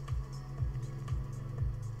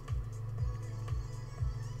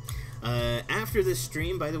 After this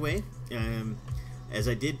stream, by the way, as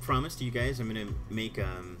I did promise to you guys, I'm going to make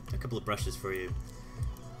a couple of brushes for you.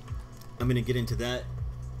 I'm going to get into that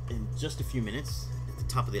in just a few minutes at the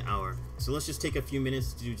top of the hour. So let's just take a few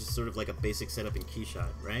minutes to do just sort of like a basic setup in Keyshot,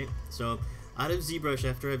 right? So out of ZBrush,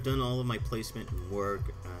 after I've done all of my placement and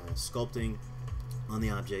work, sculpting on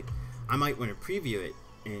the object, I might want to preview it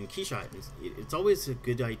in Keyshot. It's always a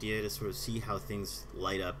good idea to sort of see how things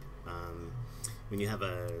light up when you have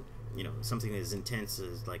something as intense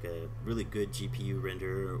as like a really good GPU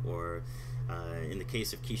render, or in the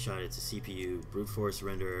case of Keyshot, it's a CPU brute force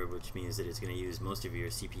render, which means that it's going to use most of your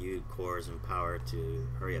CPU cores and power to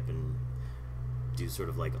hurry up and do sort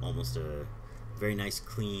of like almost a very nice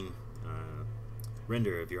clean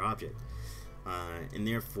render of your object. And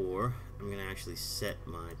therefore, I'm going to actually set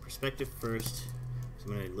my perspective first. So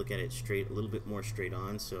I'm going to look at it straight, a little bit more straight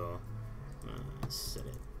on. So set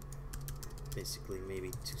it basically maybe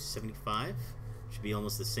 275. Should be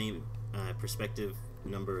almost the same perspective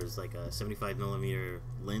number as like a 75mm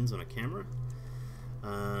lens on a camera.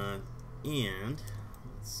 And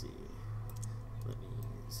let's see. Let me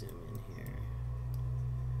zoom in here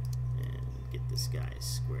and get this guy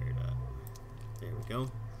squared up. There we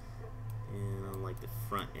go. And I like the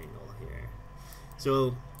front angle here.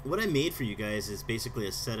 So what I made for you guys is basically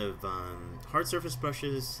a set of hard surface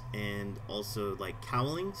brushes and also like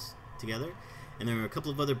cowlings together. And there are a couple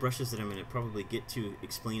of other brushes that I'm going to probably get to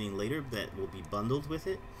explaining later that will be bundled with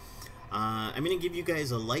it. I'm going to give you guys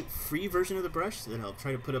a light free version of the brush that I'll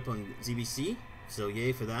try to put up on ZBC, so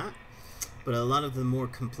yay for that. But a lot of the more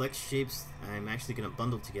complex shapes I'm actually going to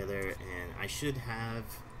bundle together, and I should have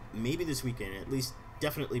maybe this weekend, at least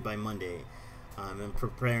definitely by Monday. I'm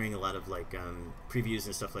preparing a lot of like previews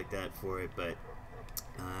and stuff like that for it, but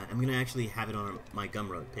I'm going to actually have it on my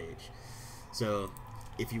Gumroad page. So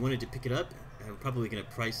if you wanted to pick it up, I'm probably going to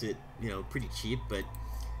price it, pretty cheap, but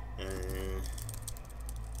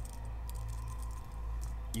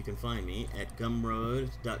you can find me at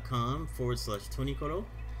gumroad.com/Tonikoro.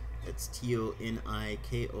 That's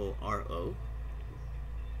TONIKORO.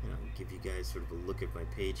 And I'll give you guys sort of a look at my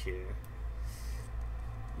page here.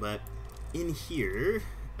 But in here,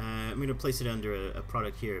 I'm going to place it under a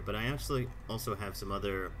product here, but I actually also have some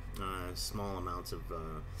other small amounts of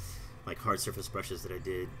like hard surface brushes that I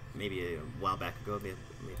did maybe a while back ago,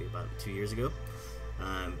 maybe about 2 years ago.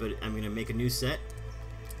 But I'm going to make a new set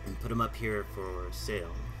and put them up here for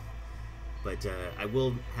sale. But I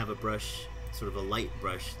will have a brush, sort of a light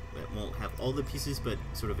brush that won't have all the pieces, but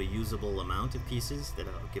sort of a usable amount of pieces that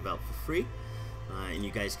I'll give out for free. And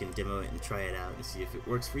you guys can demo it and try it out and see if it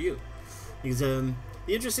works for you. Because the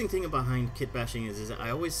interesting thing behind kit bashing is I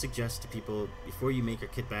always suggest to people, before you make a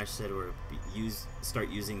kit bash set or start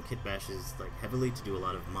using kit bashes like heavily to do a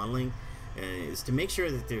lot of modeling, is to make sure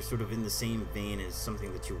that they're sort of in the same vein as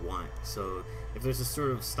something that you want. So if there's a sort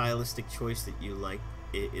of stylistic choice that you like,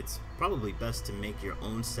 it's probably best to make your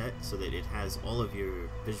own set so that it has all of your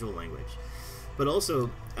visual language. But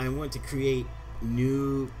also, I want to create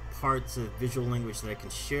new parts of visual language that I can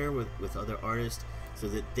share with other artists, so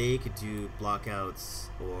that they could do blockouts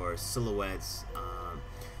or silhouettes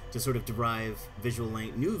to sort of derive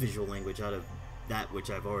new visual language out of that which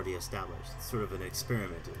I've already established. It's sort of an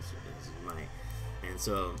experiment, and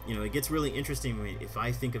so it gets really interesting if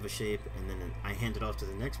I think of a shape and then I hand it off to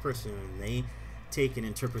the next person and they take and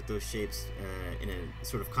interpret those shapes in a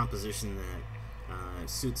sort of composition that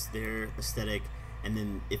suits their aesthetic. And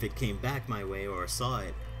then if it came back my way or saw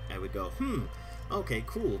it, I would go, okay,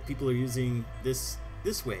 cool, people are using this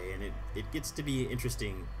way, and it gets to be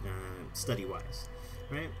interesting study-wise,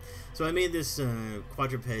 right? So I made this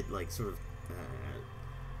quadruped, like sort of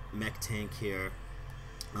mech tank here.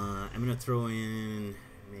 I'm gonna throw in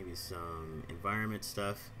maybe some environment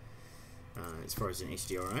stuff as far as an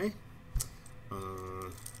HDRI.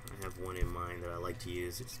 I have one in mind that I like to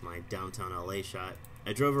use. It's my downtown LA shot.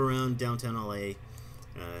 I drove around downtown LA,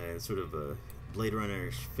 sort of a Blade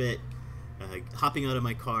Runner-ish fit, hopping out of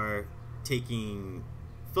my car, taking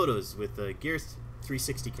photos with a Gear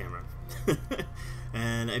 360 camera.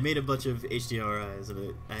 And I made a bunch of HDRIs,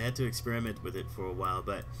 and I had to experiment with it for a while,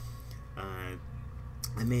 but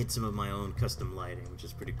I made some of my own custom lighting, which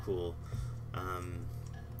is pretty cool.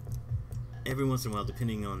 Every once in a while,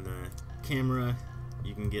 depending on the camera,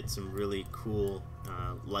 you can get some really cool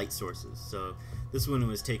light sources. So this one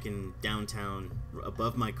was taken downtown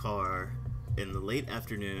above my car in the late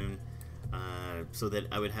afternoon, so that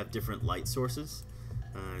I would have different light sources,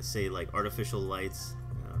 say like artificial lights,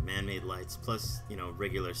 man-made lights, plus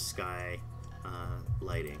regular sky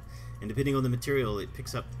lighting. And depending on the material, it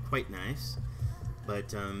picks up quite nice.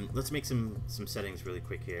 But let's make some settings really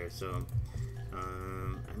quick here. So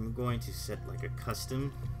I'm going to set like a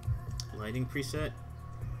custom lighting preset,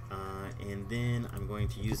 and then I'm going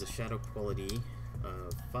to use a shadow quality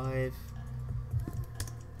of 5,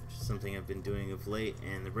 which is something I've been doing of late.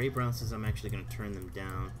 And the ray bounces, I'm actually going to turn them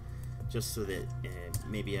down just so that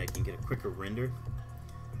maybe I can get a quicker render.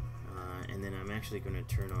 And then I'm actually going to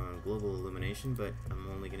turn on global illumination, but I'm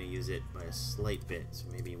only going to use it by a slight bit, so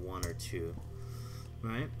maybe 1 or 2.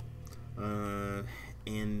 Alright,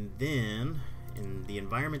 and then in the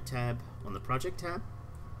environment tab on the project tab,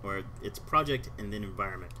 or it's project and then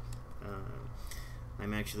environment,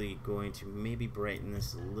 I'm actually going to maybe brighten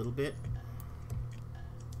this a little bit,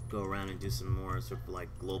 go around and do some more sort of like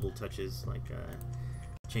global touches, like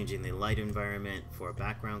changing the light environment for a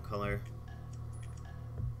background color.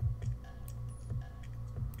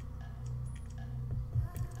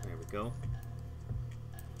 There we go.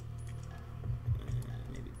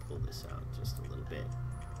 Pull this out just a little bit.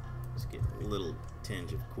 Just get a little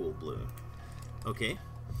tinge of cool blue. Okay.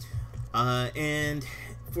 And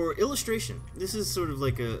for illustration, this is sort of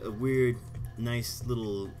like a weird, nice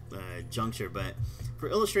little juncture, but for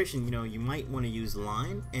illustration, you might want to use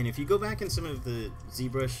line. And if you go back in some of the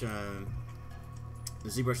ZBrush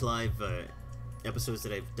Live episodes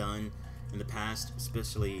that I've done in the past,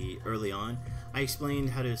 especially early on, I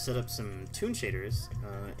explained how to set up some toon shaders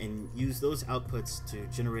and use those outputs to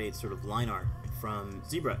generate sort of line art from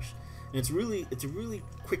ZBrush. And it's a really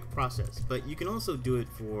quick process, but you can also do it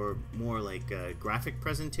for more like graphic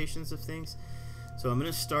presentations of things. So I'm going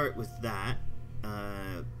to start with that,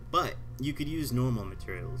 but you could use normal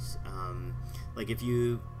materials. Like if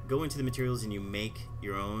you go into the materials and you make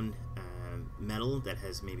your own metal that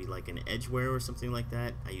has maybe like an edge wear or something like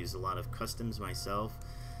that. I use a lot of customs myself.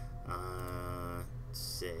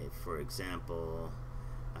 Say for example,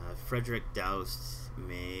 Frederick Doust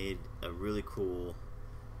made a really cool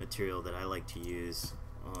material that I like to use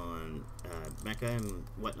on mecha and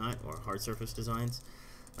whatnot, or hard surface designs.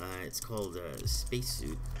 It's called a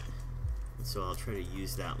spacesuit, so I'll try to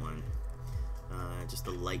use that one, just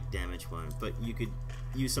a light damage one. But you could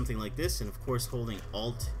use something like this, and of course holding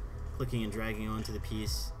Alt, clicking and dragging onto the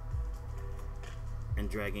piece, and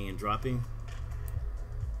dragging and dropping,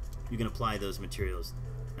 you can apply those materials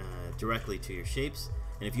directly to your shapes.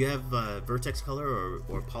 And if you have vertex color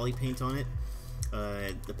or poly paint on it,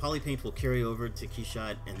 the poly paint will carry over to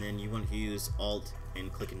Keyshot, and then you want to use Alt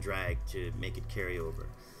and click and drag to make it carry over.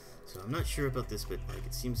 So I'm not sure about this, but like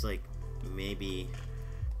it seems like maybe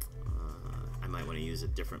I might want to use a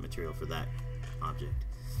different material for that object.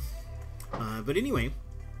 But anyway,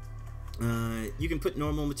 you can put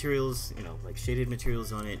normal materials, like shaded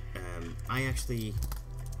materials on it. I actually,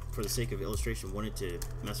 for the sake of illustration, wanted to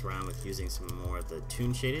mess around with using some more of the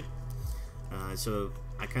toon shaded. So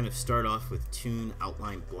I kind of start off with toon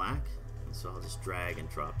outline black, and so I'll just drag and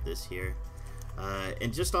drop this here.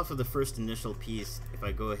 And just off of the first initial piece, if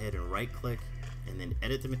I go ahead and right click and then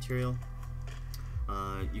edit the material,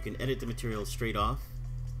 you can edit the material straight off,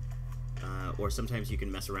 or sometimes you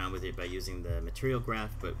can mess around with it by using the material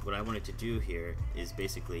graph. But what I wanted to do here is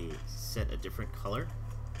basically set a different color.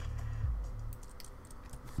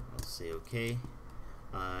 I'll say OK,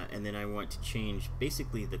 and then I want to change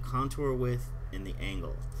basically the contour width and the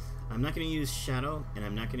angle. I'm not going to use shadow, and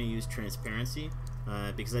I'm not going to use transparency,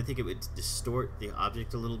 because I think it would distort the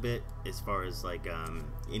object a little bit as far as like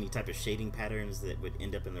any type of shading patterns that would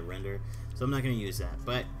end up in the render. So I'm not going to use that,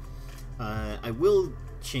 but I will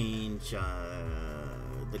change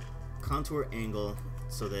the contour angle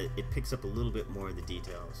so that it picks up a little bit more of the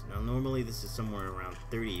details. Now normally this is somewhere around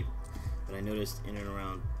 30, but I noticed in and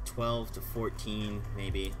around 12 to 14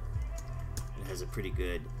 maybe it has a pretty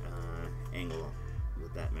good angle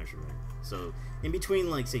with that measurement. So in between,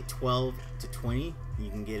 like say 12 to 20, you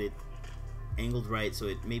can get it angled right, so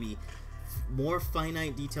it maybe more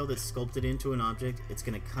finite detail that's sculpted into an object, it's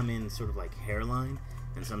going to come in sort of like hairline,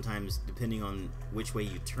 and sometimes depending on which way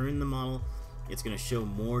you turn the model, it's going to show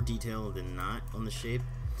more detail than not on the shape.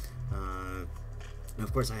 And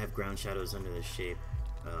of course I have ground shadows under the shape,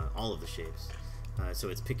 all of the shapes, so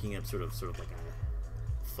it's picking up sort of like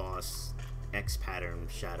a false X pattern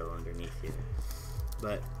shadow underneath here.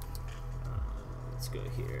 But let's go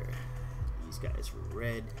here. These guys were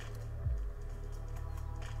red.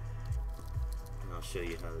 And I'll show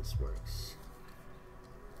you how this works.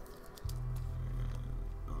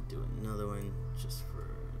 I'll do another one just for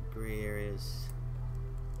gray areas.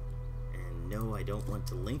 And no, I don't want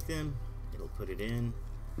to link them. It'll put it in.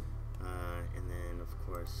 And then, of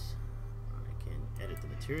course, I can edit the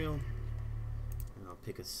material. And I'll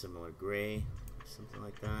pick a similar gray, something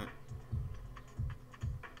like that.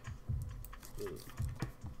 Ooh.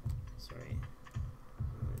 Sorry.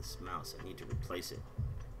 This mouse, I need to replace it.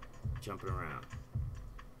 Jumping around.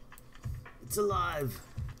 It's alive!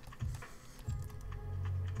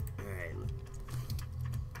 Alright.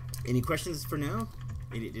 Any questions for now?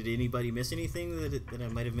 Did anybody miss anything that I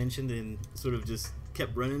might have mentioned and sort of just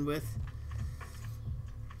kept running with?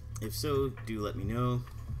 If so, do let me know.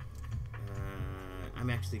 I'm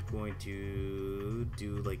actually going to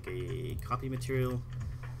do like a copy material,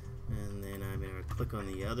 and then I'm going to click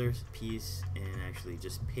on the other piece and actually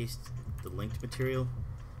just paste the linked material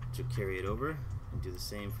to carry it over, and do the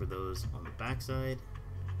same for those on the back side,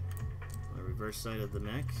 on the reverse side of the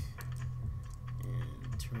mech,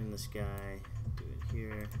 and turn this guy, do it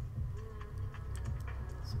here,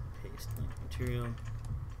 so paste linked material,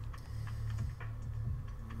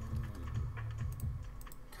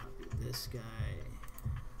 copy this guy,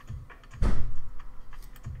 and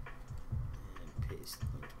paste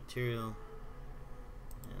linked material,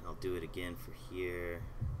 and I'll do it again for here.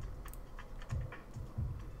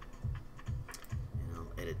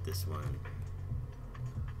 Edit this one.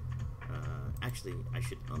 Actually, I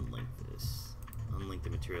should unlink this. Unlink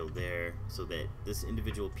the material there so that this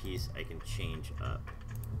individual piece I can change up,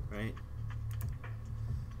 right?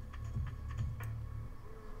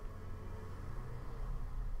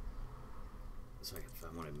 So if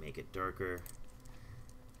I want to make it darker,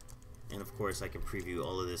 and of course I can preview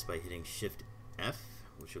all of this by hitting Shift F,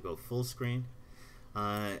 which will go full screen.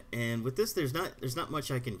 And with this, there's not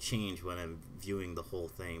much I can change when I'm viewing the whole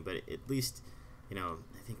thing, but at least, you know,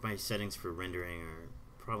 I think my settings for rendering are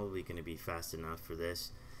probably going to be fast enough for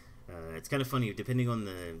this. It's kind of funny, depending on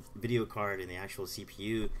the video card and the actual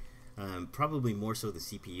CPU, probably more so the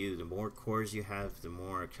CPU. The more cores you have, the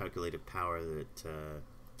more calculated power that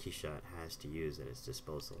Keyshot has to use at its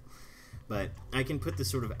disposal. But I can put this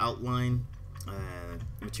sort of outline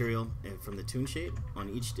material from the toon shape on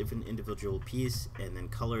each different individual piece, and then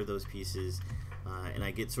color those pieces, and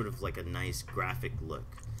I get sort of like a nice graphic look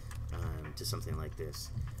to something like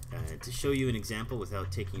this. To show you an example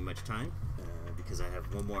without taking much time, because I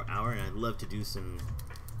have one more hour, and I'd love to do some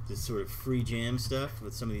just sort of free jam stuff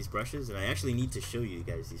with some of these brushes, and I actually need to show you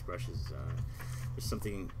guys these brushes.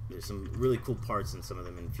 There's some really cool parts in some of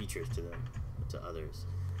them and features to them to others.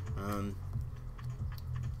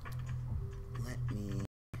 Let me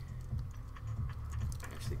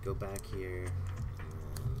actually go back here.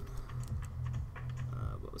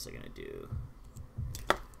 And, what was I gonna do?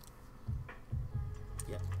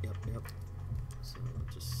 Yep. So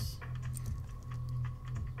just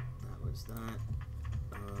that was that.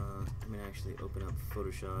 I'm gonna actually open up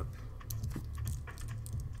Photoshop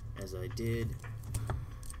as I did.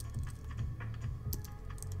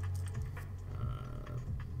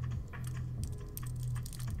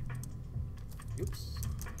 Oops.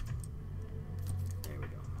 There we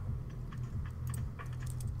go.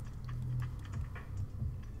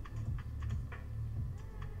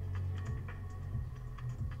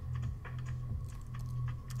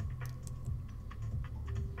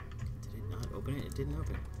 Did it not open it? It didn't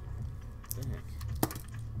open. What the heck?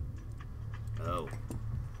 Oh.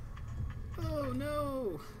 Oh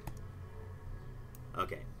no!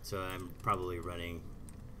 Okay, so I'm probably running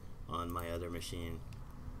on my other machine.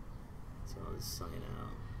 So I'll just sign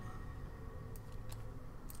out.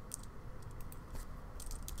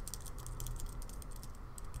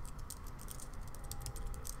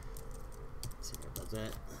 Sorry about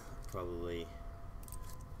that. Probably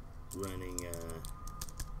running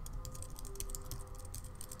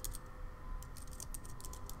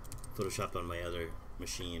Photoshop on my other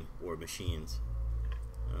machine or machines.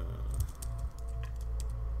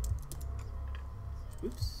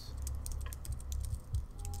 Oops.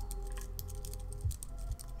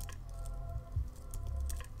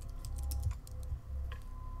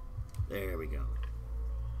 There we go.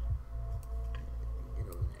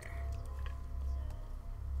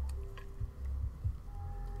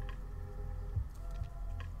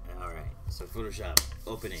 Photoshop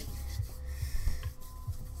opening.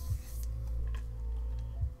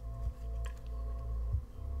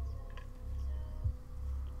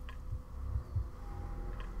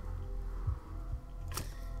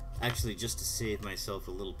 Actually, just to save myself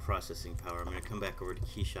a little processing power, I'm going to come back over to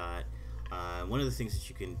Keyshot. One of the things that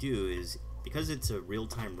you can do is, because it's a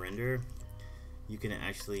real-time render, you can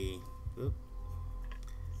actually... Oops,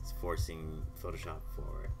 it's forcing Photoshop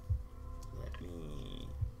forward. Let me...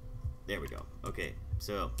 There we go. Okay,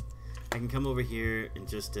 so I can come over here and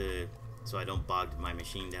just so I don't bog my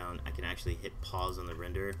machine down, I can actually hit pause on the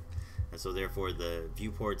render, and so therefore the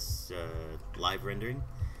viewport's live rendering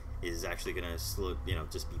is actually gonna slow,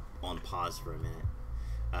 just be on pause for a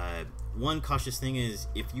minute. One cautious thing is,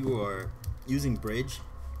 if you are using Bridge,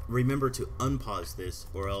 remember to unpause this,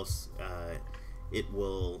 or else it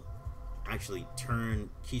will actually turn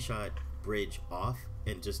Keyshot Bridge off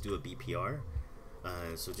and just do a BPR.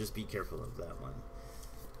 So just be careful of that one.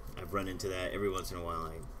 I've run into that every once in a while.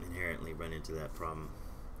 I inherently run into that problem,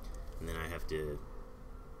 and then I have to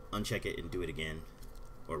uncheck it and do it again,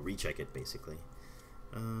 or recheck it basically.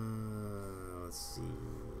 Let's see.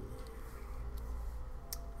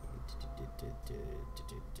 Where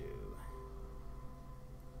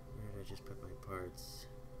did I just put my parts?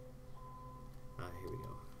 Here we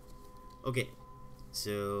go. Okay,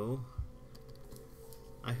 so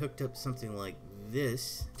I hooked up something like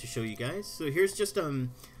this to show you guys. So here's just a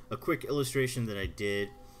quick illustration that I did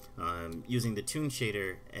using the Toon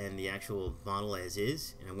shader and the actual model as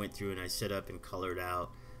is, and I went through and I set up and colored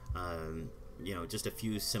out just a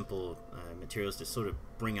few simple materials to sort of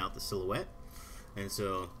bring out the silhouette. And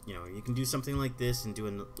so you can do something like this and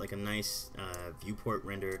do like a nice viewport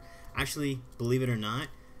render. Actually, believe it or not,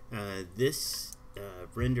 this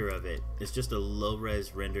render of it is just a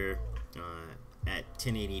low-res render at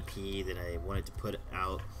 1080p that I wanted to put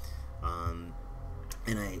out,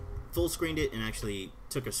 and I full screened it and actually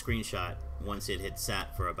took a screenshot once it had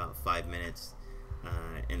sat for about 5 minutes,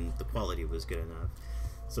 and the quality was good enough.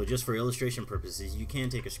 So just for illustration purposes, you can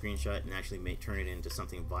take a screenshot and actually turn it into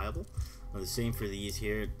something viable. The same for these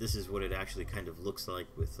here. This is what it actually kind of looks like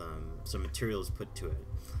with some materials put to it,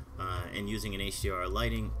 and using an HDR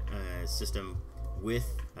lighting system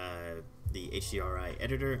with the HDRI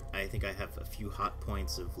editor. I think I have a few hot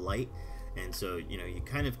points of light, and so you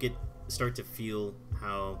kind of start to feel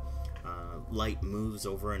how light moves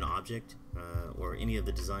over an object, or any of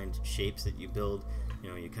the designed shapes that you build.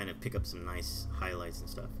 You kind of pick up some nice highlights and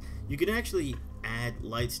stuff. You can actually add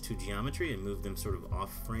lights to geometry and move them sort of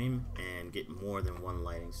off frame and get more than one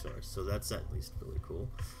lighting source. So that's at least really cool.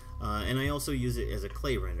 And I also use it as a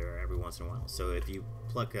clay renderer every once in a while. So if you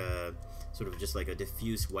pluck a sort of just like a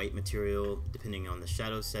diffuse white material, depending on the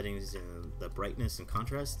shadow settings and the brightness and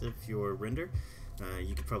contrast of your render,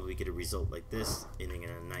 you could probably get a result like this, ending in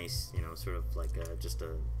a nice, sort of like just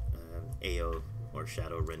a AO or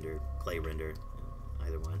shadow render, clay render,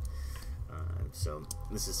 either one. So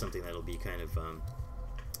this is something that'll be kind of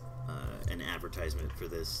an advertisement for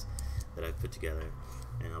this that I've put together,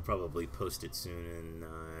 and I'll probably post it soon in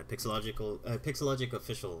Pixelogic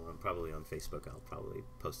Official. I'm probably on Facebook. I'll probably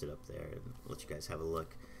post it up there and let you guys have a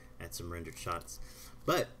look at some rendered shots.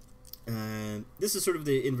 But this is sort of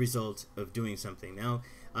the end result of doing something. Now,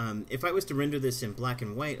 if I was to render this in black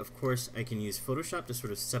and white, of course I can use Photoshop to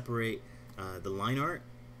sort of separate the line art,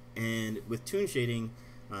 and with toon shading,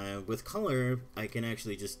 with color, I can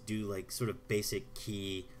actually just do like sort of basic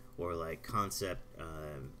key or like concept,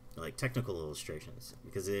 like technical illustrations,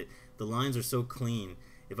 because the lines are so clean.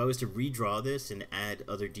 If I was to redraw this and add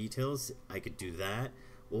other details, I could do that,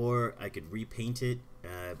 or I could repaint it,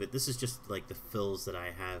 but this is just like the fills that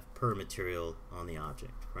I have per material on the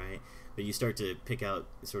object, right? But you start to pick out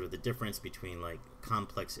sort of the difference between like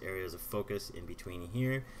complex areas of focus in between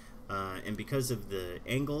here, and because of the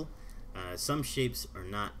angle, some shapes are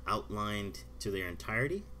not outlined to their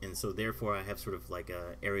entirety, and so therefore I have sort of like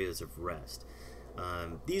areas of rest.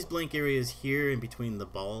 These blank areas here in between the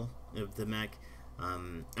ball of the mech,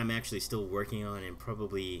 I'm actually still working on, and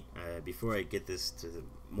probably before I get this to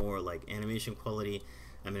more like animation quality,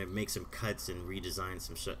 I'm going to make some cuts and redesign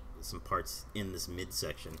some parts in this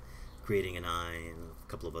midsection, creating an eye and a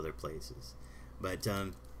couple of other places. But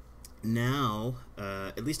now,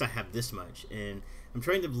 at least I have this much, and I'm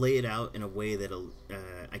trying to lay it out in a way that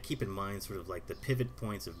I keep in mind sort of like the pivot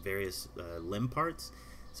points of various limb parts.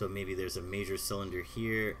 So maybe there's a major cylinder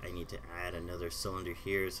here, I need to add another cylinder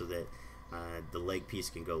here so that the leg piece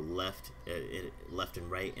can go left and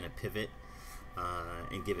right in a pivot,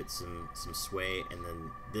 and give it some sway, and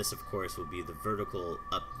then this of course will be the vertical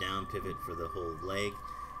up-down pivot for the whole leg,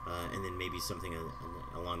 and then maybe something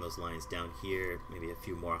along those lines down here, maybe a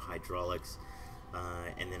few more hydraulics,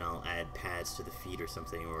 and then I'll add pads to the feet or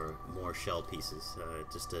something, or more shell pieces,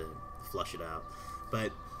 just to flush it out.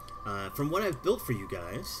 But from what I've built for you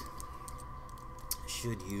guys,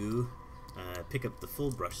 should you pick up the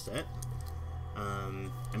full brush set,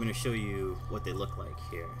 I'm going to show you what they look like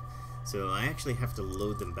here. So I actually have to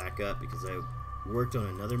load them back up because I worked on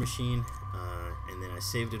another machine, and then I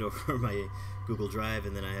saved it over my Google Drive,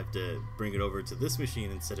 and then I have to bring it over to this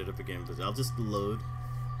machine and set it up again. But I'll just load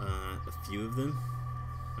a few of them.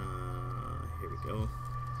 Here we go,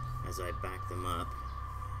 as I back them up.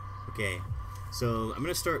 Okay, so I'm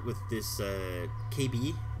going to start with this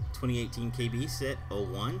KB 2018 KB set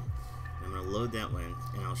 01. I'm going to load that one,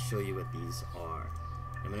 and I'll show you what these are.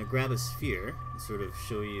 I'm going to grab a sphere and sort of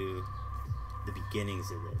show you the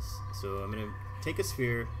beginnings of this. So I'm going to take a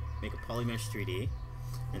sphere, make a polymesh 3D,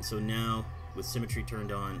 and so now with symmetry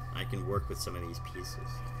turned on, I can work with some of these pieces.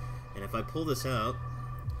 And if I pull this out,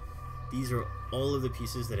 these are all of the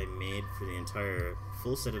pieces that I made for the entire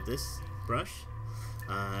full set of this brush,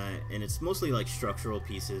 and it's mostly like structural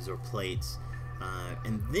pieces or plates.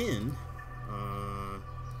 And then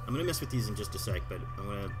I'm gonna mess with these in just a sec, but I'm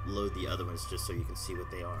gonna load the other ones just so you can see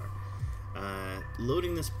what they are.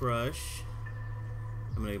 Loading this brush,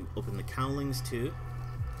 I'm gonna open the cowlings too.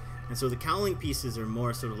 And so the cowling pieces are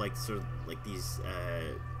more sort of like these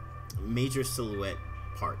major silhouette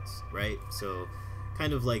parts, right? So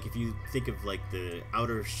kind of like if you think of like the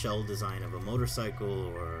outer shell design of a motorcycle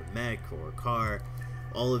or a mech or a car,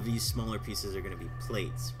 all of these smaller pieces are going to be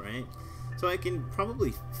plates, right? So I can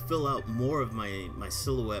probably fill out more of my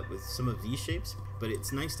silhouette with some of these shapes, but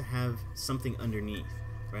it's nice to have something underneath,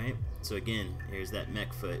 right? So again, here's that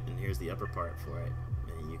mech foot, and here's the upper part for it.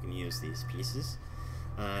 And you can use these pieces.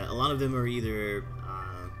 A lot of them are either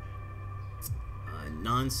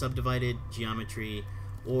non-subdivided geometry,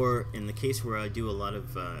 or in the case where I do a lot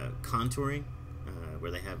of contouring,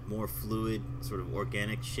 where they have more fluid, sort of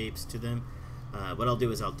organic shapes to them, what I'll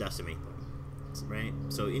do is I'll decimate them, right?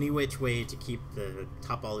 So any which way to keep the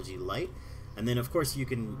topology light. And then of course you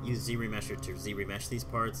can use ZRemesher to ZRemesh these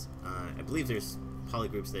parts. I believe there's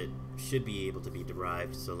polygroups that should be able to be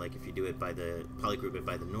derived. So like if you do it by the polygroup it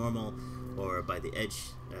by the normal or by the edge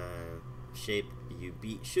shape, you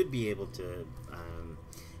should be able to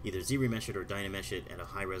either ZRemesh it or Dynamesh it at a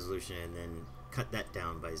high resolution and then cut that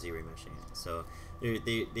down by ZRemeshing it. So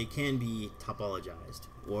they can be topologized.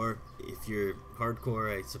 Or if you're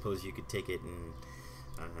hardcore, I suppose you could take it and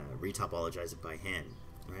retopologize it by hand,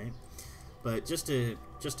 right? But just to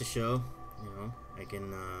show, you know, I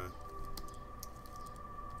can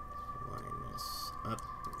line this up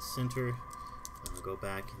in the center. I'll go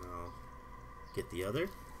back and I'll get the other.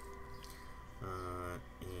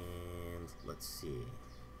 And let's see.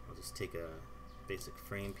 I'll just take a basic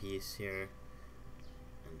frame piece here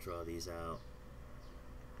and draw these out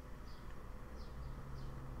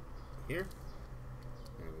here.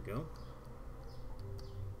 There we go.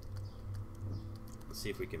 Let's see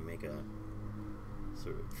if we can make a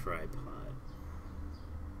sort of tripod.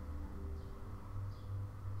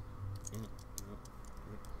 Yeah, no,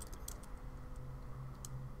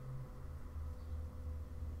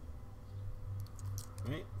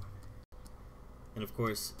 yeah. Right. And of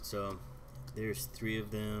course, so there's 3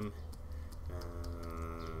 of them.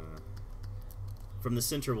 From the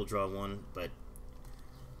center we'll draw one, but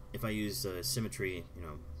if I use symmetry, you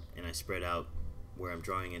know, and I spread out where I'm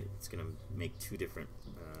drawing it, it's going to make 2 different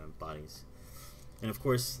bodies. And of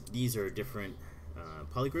course, these are different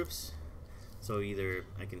polygroups. So either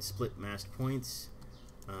I can split masked points,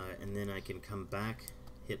 and then I can come back,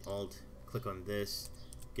 hit Alt, click on this,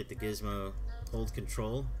 get the gizmo, hold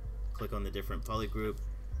Control, click on the different polygroup,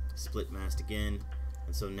 split masked again,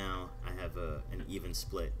 and so now I have an even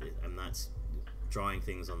split. I'm not drawing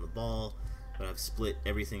things on the ball, but I've split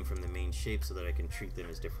everything from the main shape so that I can treat them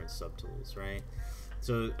as different subtools, right?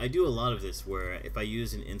 So I do a lot of this where if I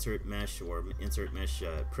use an insert mesh or insert mesh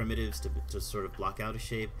primitives to sort of block out a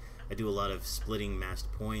shape, I do a lot of splitting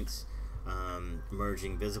masked points,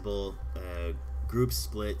 merging visible, group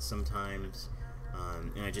split sometimes,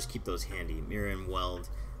 and I just keep those handy, mirror and weld,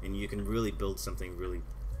 and you can really build something really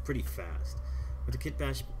pretty fast. Are the kit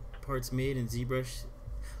bash parts made in ZBrush?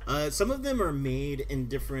 Some of them are made in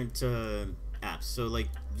different apps. So like,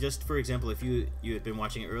 just for example, if you had been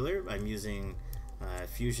watching it earlier, I'm using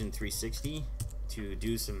Fusion 360 to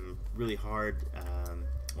do some really hard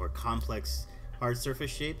or complex hard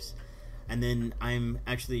surface shapes, and then I'm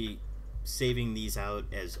actually saving these out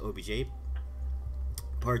as OBJ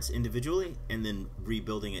parts individually and then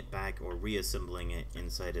rebuilding it back or reassembling it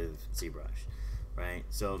inside of ZBrush. right?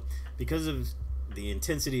 So because of the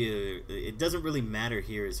intensity, it doesn't really matter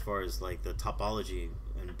here as far as like the topology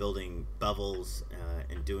and building bevels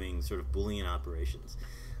and doing sort of Boolean operations.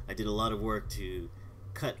 I did a lot of work to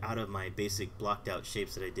cut out of my basic blocked out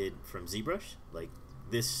shapes that I did from ZBrush. Like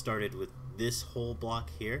this started with this whole block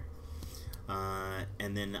here,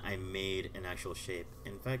 and then I made an actual shape.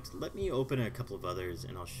 In fact, let me open a couple of others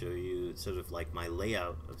and I'll show you sort of like my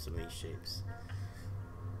layout of some of these shapes.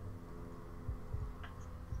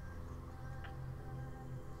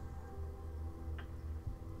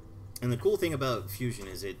 And the cool thing about Fusion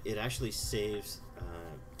is it actually saves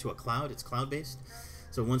to a cloud. It's cloud-based.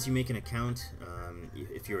 So once you make an account,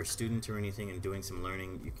 if you're a student or anything and doing some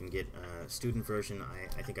learning, you can get a student version.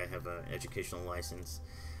 I think I have an educational license.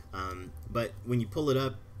 But when you pull it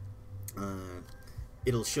up,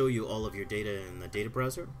 it'll show you all of your data in the data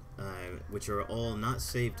browser, which are all not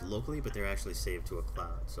saved locally, but they're actually saved to a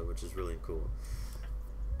cloud, so which is really cool.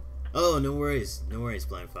 Oh, no worries,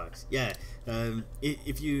 Blind Fox. Yeah,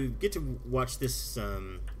 if you get to watch this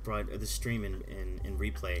this stream in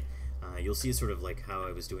replay, you'll see sort of like how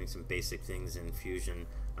I was doing some basic things in Fusion.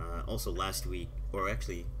 Also last week, or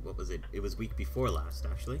actually, what was it? It was week before last,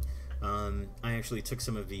 actually. I actually took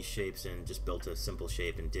some of these shapes and just built a simple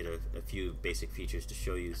shape and did a few basic features to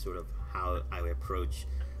show you sort of how I approach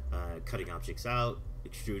cutting objects out,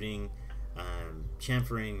 extruding,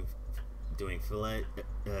 chamfering, doing fillet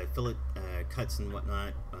cuts and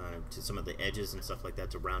whatnot to some of the edges and stuff like that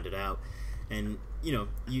to round it out. And you know,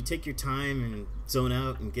 you take your time and zone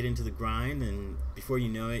out and get into the grind, and before you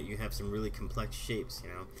know it, you have some really complex shapes. You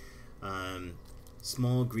know,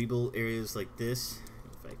 small greeble areas like this.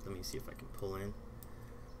 In fact, let me see if I can pull in.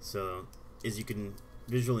 So as you can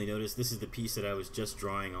visually notice, this is the piece that I was just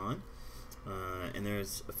drawing on, and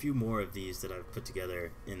there's a few more of these that I've put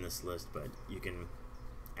together in this list, but you can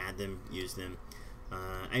add them, use them.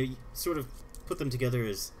 I sort of put them together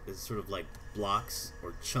as sort of like blocks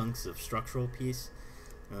or chunks of structural piece.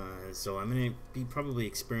 So I'm going to be probably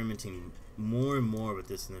experimenting more and more with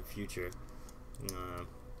this in the future,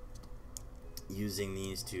 using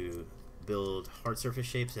these to build hard surface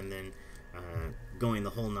shapes, and then going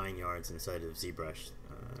the whole 9 yards inside of ZBrush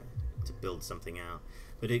to build something out.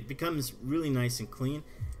 But it becomes really nice and clean.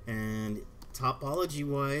 And topology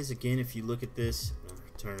wise, again, if you look at this,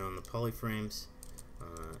 turn on the polyframes,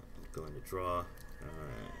 go into draw,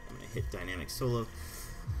 I'm going to hit dynamic solo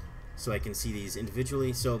so I can see these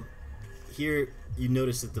individually. So here you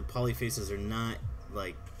notice that the polyfaces are not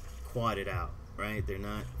like quadded out, right? They're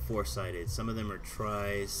not four-sided. Some of them are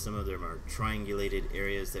tris, some of them are triangulated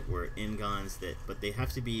areas that were n-gons, but they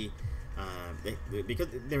have to be because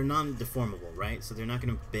they're non-deformable, right? So they're not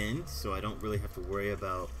going to bend, so I don't really have to worry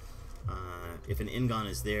about if an n-gon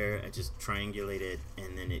is there, I just triangulate it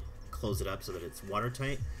and then it close it up so that it's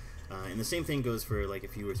watertight. And the same thing goes for like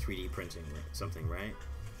if you were 3D printing something, right?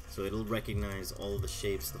 So it'll recognize all of the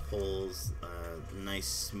shapes, the holes, nice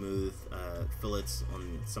smooth fillets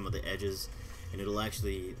on some of the edges, and it'll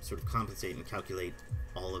actually sort of compensate and calculate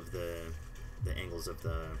all of the angles of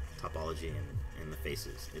the topology and the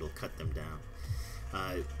faces. It'll cut them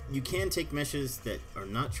down. You can take meshes that are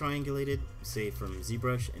not triangulated, say from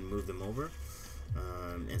ZBrush, and move them over.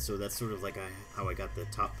 And so that's sort of like how I got the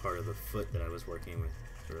top part of the foot that I was working with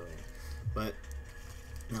earlier. But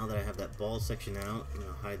now that I have that ball section out, I'm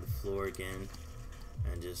going to hide the floor again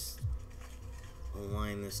and just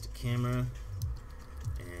align this to camera.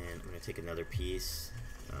 And I'm going to take another piece,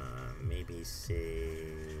 maybe say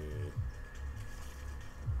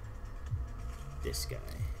this guy,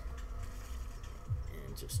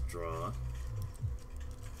 and just draw.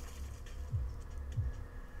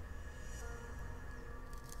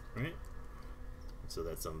 Right? So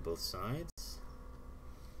that's on both sides.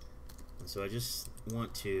 And so I just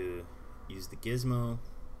want to use the gizmo,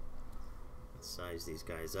 size these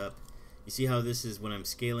guys up. You see how this is, when I'm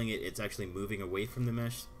scaling it, it's actually moving away from the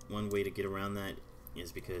mesh. One way to get around that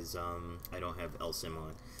is because I don't have LSIM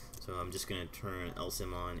on. So I'm just going to turn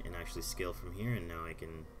LSIM on and actually scale from here, and now I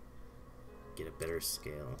can get a better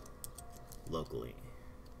scale locally.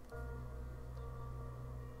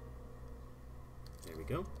 There we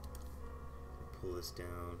go. Pull this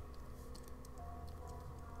down.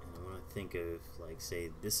 And I want to think of, like, say,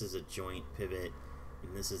 this is a joint pivot,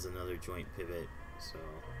 and this is another joint pivot. So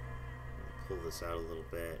I'll pull this out a little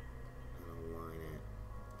bit and align it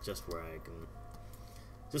just where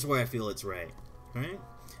I feel it's right. Alright?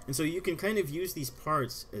 And so you can kind of use these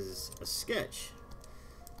parts as a sketch.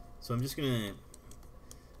 So I'm just gonna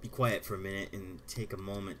be quiet for a minute and take a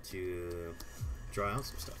moment to draw out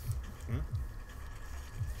some stuff. Yeah?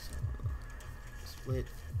 So split,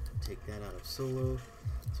 take that out of solo.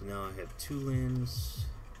 So now I have two limbs.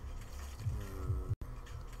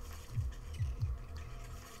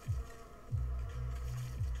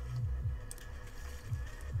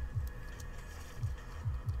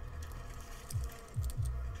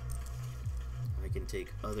 I can take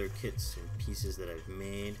other kits and pieces that I've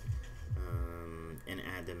made and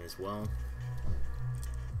add them as well.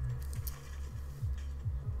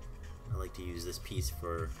 I like to use this piece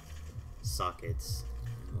for sockets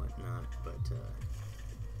and whatnot, but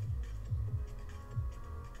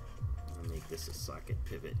I'll make this a socket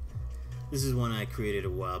pivot. This is one I created a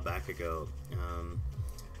while back ago.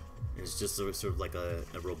 It's just sort of like a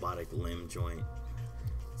robotic limb joint,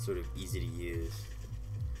 sort of easy to use.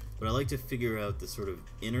 But I like to figure out the sort of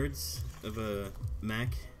innards of a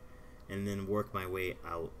Mac and then work my way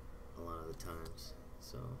out a lot of the times.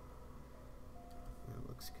 So that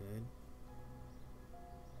looks good.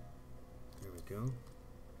 There we go.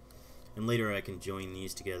 And later I can join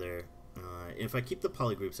these together. If I keep the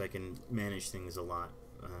polygroups, I can manage things a lot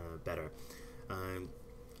better.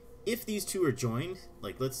 If these two are joined,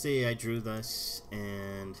 like let's say I drew this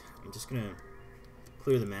and I'm just gonna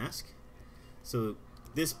clear the mask. So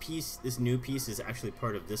this piece, this new piece, is actually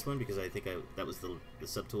part of this one because I think that was the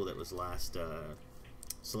subtool that was last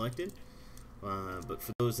selected. But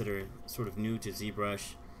for those that are sort of new to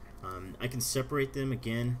ZBrush, I can separate them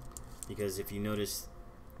again because if you notice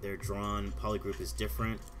their drawn polygroup is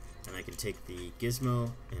different, and I can take the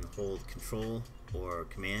gizmo and hold Control or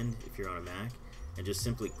Command if you're on a Mac and just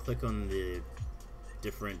simply click on the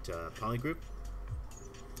different polygroup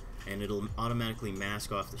and it'll automatically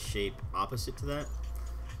mask off the shape opposite to that.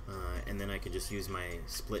 And then I can just use my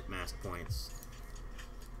split mask points.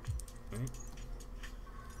 Right?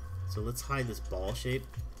 So let's hide this ball shape.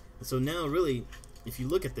 And so now, really, if you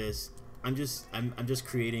look at this, I'm just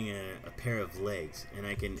creating a pair of legs, and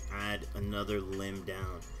I can add another limb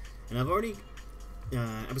down. And I've already,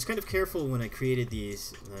 I was kind of careful when I created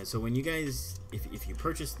these. So when you guys, if you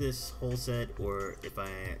purchase this whole set, or if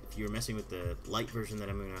you're messing with the light version that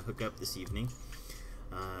I'm going to hook up this evening.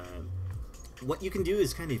 What you can do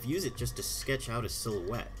is kind of use it just to sketch out a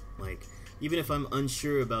silhouette. Like, even if I'm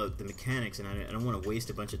unsure about the mechanics and I don't want to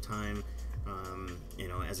waste a bunch of time, you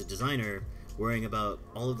know, as a designer, worrying about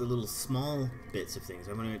all of the little small bits of things.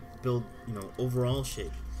 I want to build, you know, overall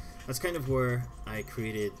shape. That's kind of where I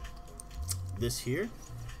created this here.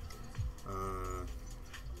 I'll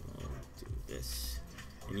do this.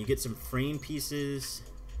 And you get some frame pieces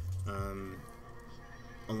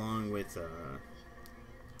along with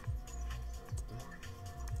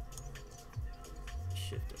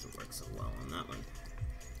shift doesn't work so well on that one.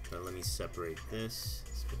 But let me separate this.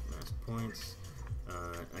 Split mask points.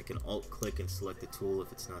 I can alt click and select the tool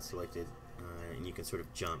if it's not selected, and you can sort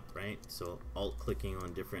of jump, right? So alt clicking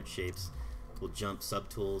on different shapes will jump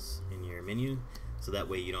subtools in your menu, so that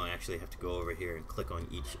way you don't actually have to go over here and click on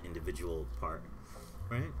each individual part,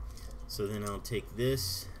 right? So then I'll take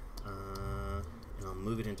this and I'll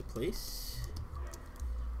move it into place.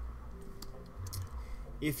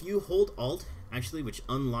 If you hold alt, actually, which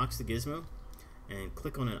unlocks the gizmo, and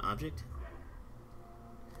click on an object,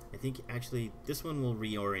 I think actually this one will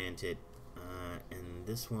reorient it, and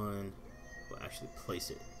this one will actually place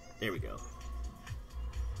it. There we go.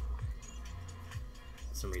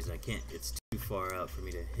 For some reason I can't, it's too far out for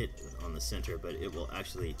me to hit on the center, but it will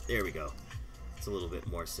actually, there we go. It's a little bit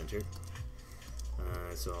more centered.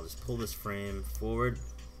 So I'll just pull this frame forward.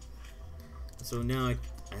 So now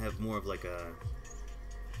I have more of like a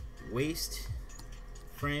waist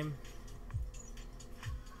frame.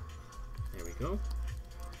 There we go.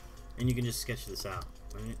 And you can just sketch this out,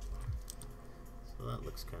 right? So that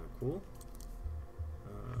looks kind of cool.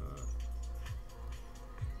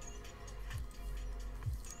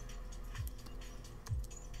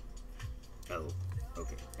 Oh,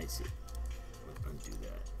 okay, I see. I'll undo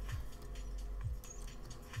that.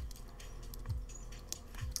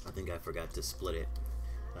 I think I forgot to split it.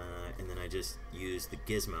 And then I just use the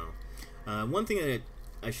gizmo. One thing that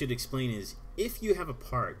I should explain is if you have a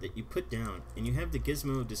part that you put down and you have the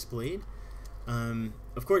gizmo displayed,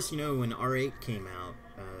 of course, you know, when R8 came out,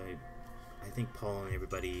 I think Paul and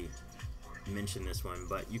everybody mentioned this one,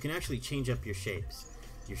 but you can actually change up your shapes,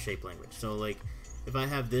 your shape language. So like if I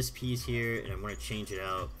have this piece here and I want to change it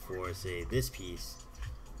out for, say, this piece,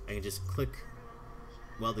 I can just click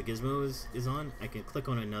while the gizmo is on. I can click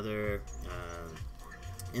on another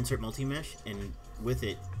insert multi-mesh, and with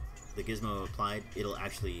it, the gizmo applied, it'll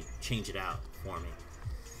actually change it out for me.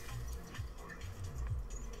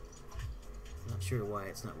 Not sure why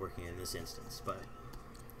it's not working in this instance, but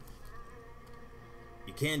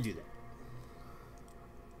you can do that.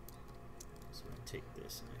 take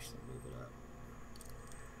this and actually move it up.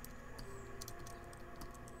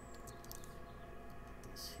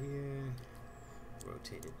 Put this here.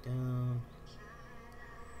 Rotate it down.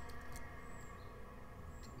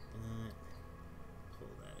 Do that.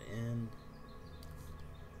 Pull that in.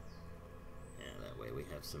 Yeah, that way we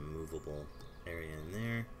have some movable area in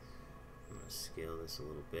there. I'm going to scale this a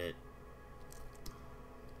little bit.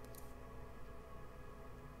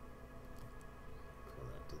 Pull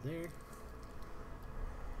that to there.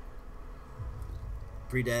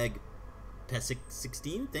 Predag Pesic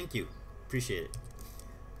 16, thank you. Appreciate it.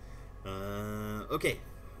 Okay,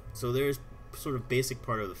 so there's sort of basic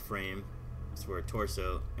part of the frame. It's for our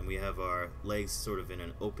torso, and we have our legs sort of in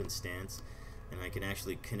an open stance, and I can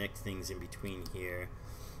actually connect things in between here.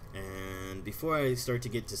 And before I start to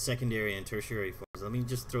get to secondary and tertiary forms, let me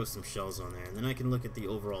just throw some shells on there, and then I can look at the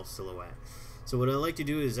overall silhouette. So what I like to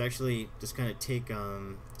do is actually just kind of take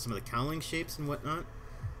some of the cowling shapes and whatnot,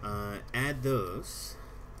 add those,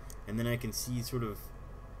 and then I can see sort of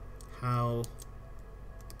how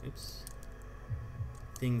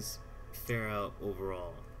things fare out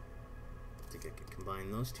overall. I think I could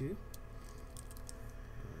combine those two.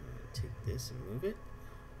 Take this and move it,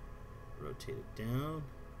 rotate it down.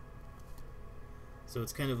 So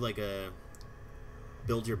it's kind of like a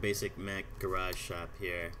build your basic Mac garage shop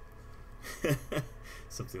here.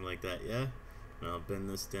 Something like that, yeah? And I'll bend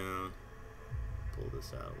this down, pull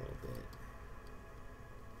this out a little bit.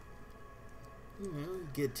 You know,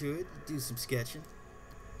 get to it, do some sketching.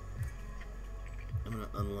 I'm going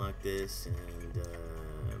to unlock this and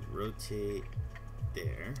rotate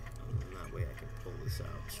there. And that way I can pull this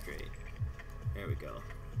out straight. There we go.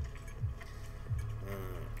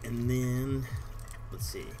 And then, let's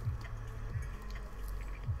see.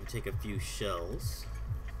 I'll take a few shells.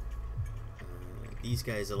 These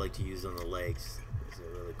guys I like to use on the legs. These are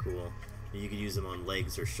really cool. You could use them on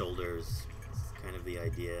legs or shoulders. It's kind of the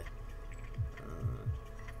idea.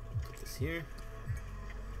 Put this here.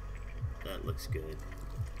 That looks good.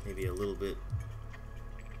 Maybe a little bit.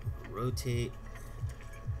 Rotate.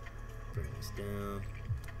 Bring this down.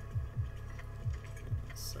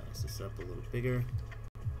 Size this up a little bigger.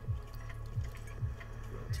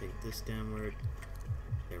 Rotate this downward.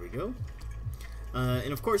 There we go.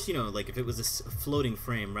 And of course, you know, like if it was a floating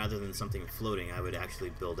frame rather than something floating, I would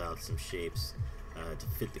actually build out some shapes to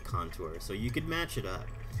fit the contour. So you could match it up.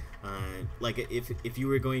 Like if you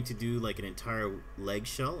were going to do like an entire leg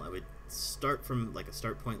shell, I would start from like a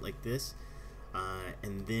start point like this,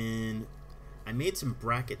 and then I made some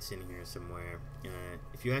brackets in here somewhere.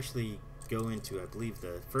 If you actually go into, I believe,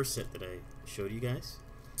 the first set that I showed you guys,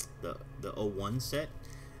 the 01 set,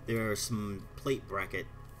 there are some plate bracket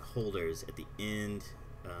holders at the end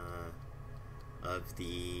of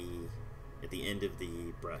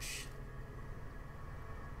the brush.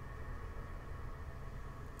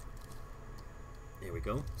 There we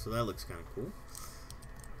go. So that looks kind of cool.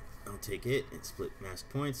 I'll take it and split mask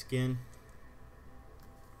points again.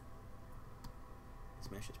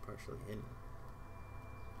 This mesh is partially hidden.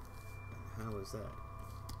 And how is that?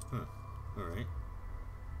 Huh. Alright.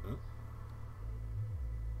 Oh.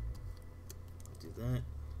 I'll do that.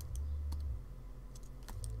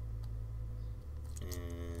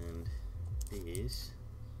 And these.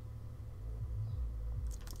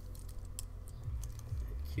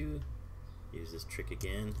 Q. Use this trick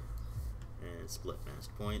again and split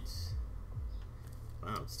mask points.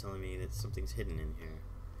 Wow, it's telling me that something's hidden in here.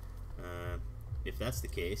 If that's the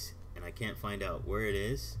case and I can't find out where it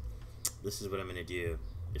is, this is what I'm going to do.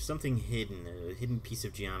 There's something hidden, a hidden piece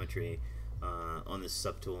of geometry on this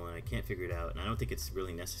subtool, and I can't figure it out, and I don't think it's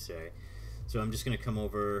really necessary. So I'm just going to come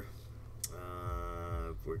over,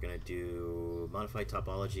 we're going to do modify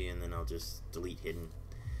topology, and then I'll just delete hidden.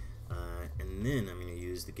 And then I'm going to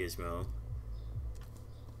use the gizmo,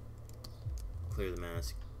 clear the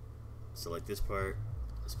mask, select this part,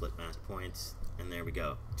 split mask points, and there we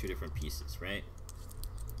go. Two different pieces, right?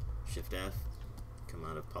 Shift F, come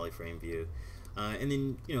out of polyframe view. And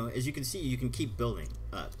then, you know, as you can see, you can keep building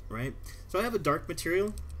up, right? So I have a dark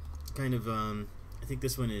material, kind of, I think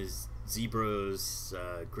this one is ZBrush's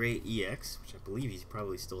Gray EX, which I believe he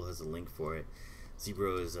probably still has a link for it.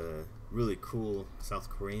 ZBrush is a really cool South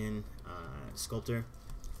Korean sculptor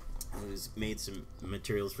who's made some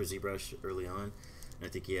materials for ZBrush early on. And I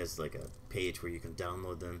think he has like a page where you can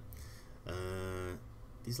download them.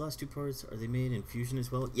 These last two parts, are they made in Fusion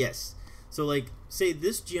as well? Yes. So like, say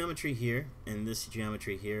this geometry here and this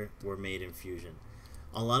geometry here were made in Fusion.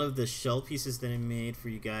 A lot of the shell pieces that I made for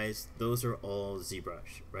you guys, those are all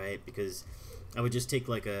ZBrush, right? Because I would just take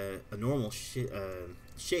like a normal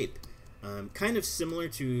shape, kind of similar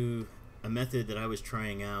to a method that I was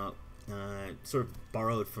trying out, sort of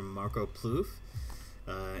borrowed from Marco Plouffe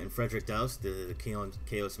and Frederick Daus, the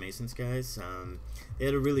Chaos Masons guys. They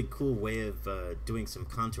had a really cool way of doing some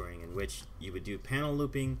contouring in which you would do panel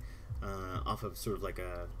looping off of sort of like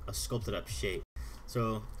a sculpted up shape.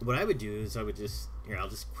 So what I would do is I would just, here, I'll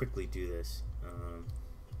just quickly do this.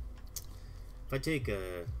 If I take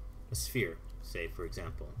a sphere, say for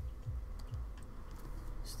example,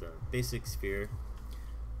 just a basic sphere,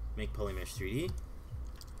 make Polymesh 3D.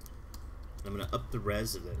 I'm going to up the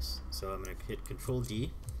res of this. So I'm going to hit Control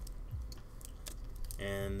D,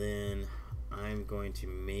 and then I'm going to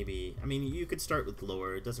maybe, I mean, you could start with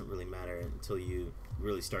lower, it doesn't really matter until you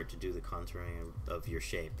really start to do the contouring of your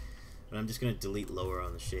shape. But I'm just going to delete lower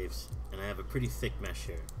on the shapes, and I have a pretty thick mesh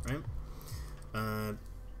here, right?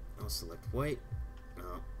 I'll select white,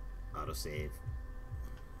 no, autosave.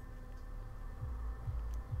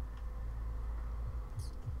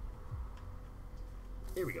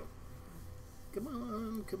 There we go. Come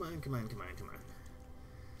on, come on, come on, come on, come on.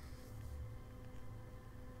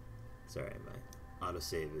 Sorry, my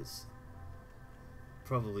autosave is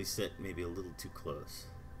probably set maybe a little too close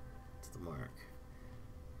to the mark.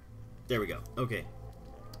 There we go. Okay.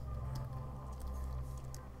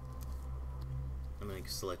 I'm going to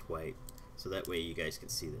select white so that way you guys can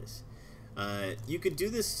see this. You could do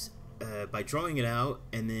this by drawing it out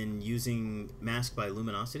and then using mask by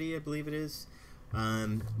luminosity, I believe it is.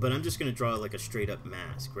 But I'm just going to draw like a straight up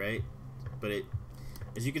mask, right? But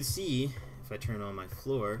as you can see, if I turn on my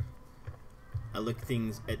floor, I look at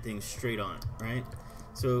things straight on, right?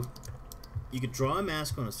 So you could draw a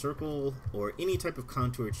mask on a circle or any type of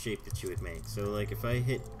contoured shape that you would make. So like if I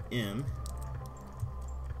hit M,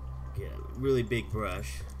 get a really big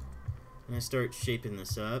brush, and I start shaping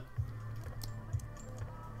this up,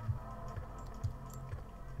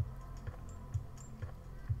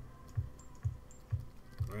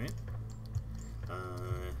 right?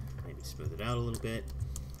 Maybe smooth it out a little bit.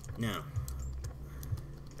 Now,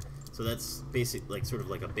 so that's basic, like sort of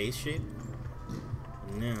like a base shape.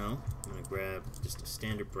 Now I'm going to grab just a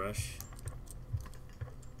standard brush,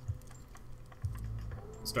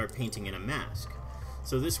 start painting in a mask.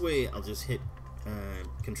 So this way I'll just hit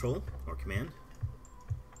Control or Command,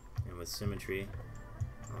 and with symmetry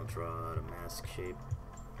I'll draw out a mask shape.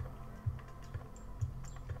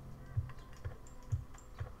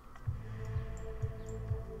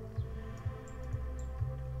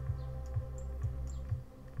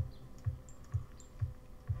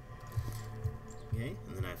 Okay,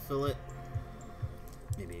 and then I fill it,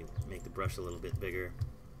 maybe make the brush a little bit bigger,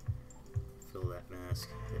 fill that mask,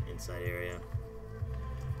 that inside area.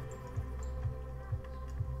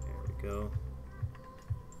 There we go.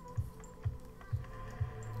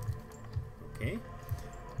 Okay,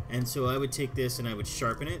 and so I would take this and I would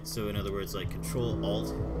sharpen it, so in other words like Control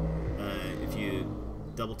Alt, if you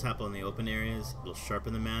double tap on the open areas it'll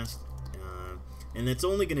sharpen the mask. And it's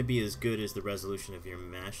only going to be as good as the resolution of your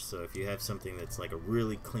mesh. So if you have something that's like a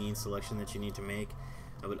really clean selection that you need to make,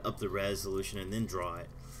 I would up the resolution and then draw it.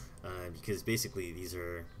 Because basically these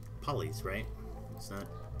are polys, right? It's not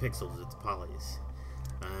pixels, it's polys.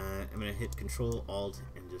 I'm going to hit Control Alt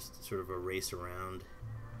and just sort of erase around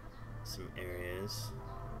some areas.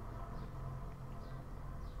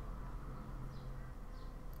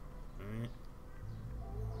 Alright.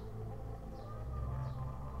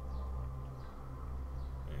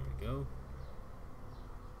 Go.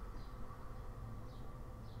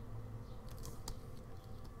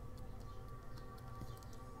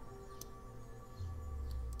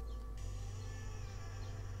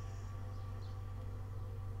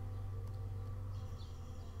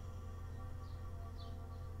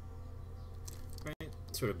 Right,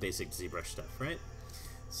 sort of basic ZBrush stuff, right?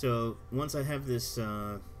 So once I have this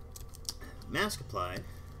mask applied,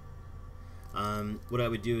 what I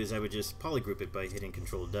would do is I would just polygroup it by hitting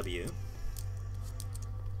Control W,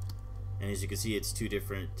 and as you can see it's two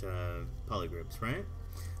different polygroups, right?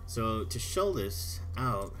 So to shell this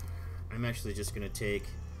out, I'm actually just going to take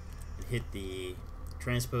and hit the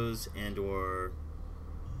transpose and or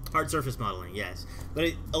hard surface modeling, yes.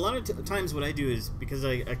 But a lot of times what I do is, because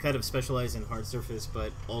I kind of specialize in hard surface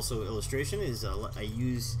but also illustration, is I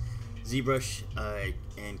use ZBrush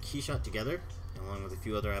and Keyshot together, along with a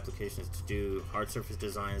few other applications, to do hard surface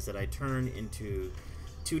designs that I turn into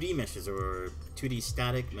 2D meshes or 2D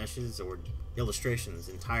static meshes or illustrations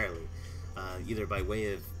entirely, either by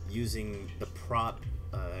way of using the prop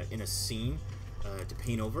in a scene to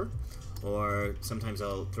paint over, or sometimes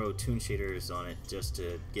I'll throw toon shaders on it just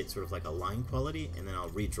to get sort of like a line quality, and then I'll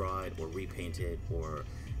redraw it or repaint it or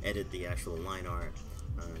edit the actual line art.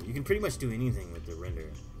 You can pretty much do anything with the render.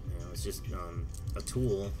 it's just a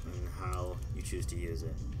tool and how you choose to use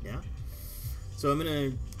it. Yeah. So I'm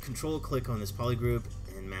gonna control click on this poly group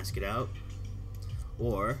and mask it out,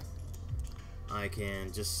 or I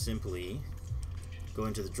can just simply go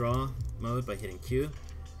into the draw mode by hitting Q,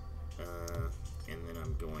 and then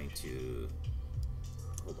I'm going to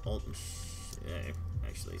hold Alt and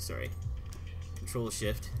Control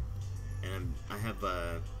Shift, and I have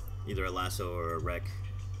either a lasso or a rec,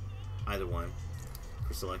 either one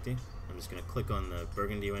for selecting. I'm just going to click on the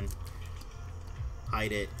burgundy one,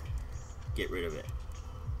 hide it, get rid of it.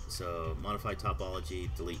 So modify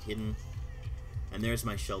topology, delete hidden, and there's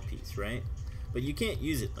my shell piece, right? But you can't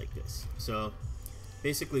use it like this. So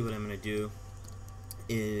basically what I'm going to do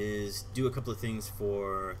is do a couple of things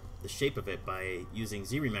for the shape of it by using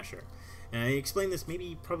ZRemesher. And I explained this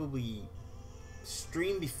probably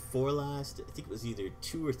stream before last. I think it was either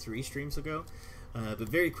 2 or 3 streams ago. But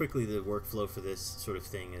very quickly, the workflow for this sort of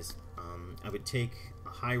thing is I would take a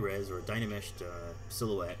high res or a dynameshed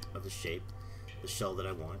silhouette of the shape, the shell that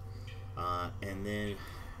I want, and then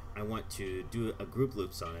I want to do a group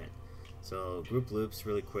loops on it. So group loops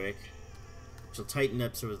really quick, which will tighten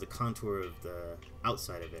up sort of the contour of the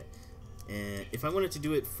outside of it. And if I wanted to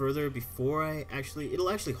do it further before it'll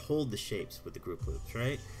actually hold the shapes with the group loops,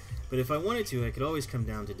 right? But if I wanted to, I could always come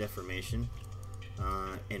down to deformation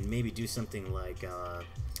and maybe do something like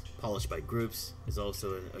polish by groups is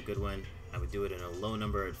also a good one. I would do it in a low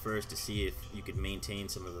number at first to see if you could maintain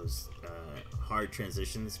some of those hard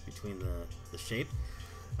transitions between the shape.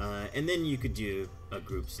 And then you could do a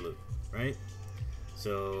groups loop, right?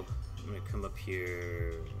 So I'm going to come up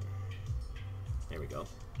here. There we go.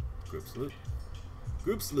 Groups loop.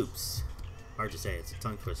 Groups loops. Hard to say. It's a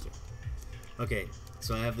tongue twister. Okay,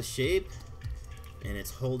 so I have the shape, and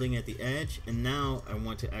it's holding at the edge. And now I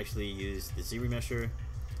want to actually use the ZRemesher,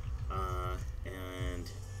 and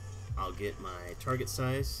I'll get my target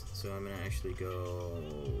size. So I'm going to actually go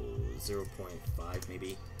 0.5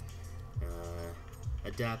 maybe.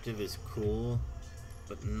 Adaptive is cool,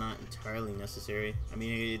 but not entirely necessary. I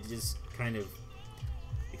mean, it just kind of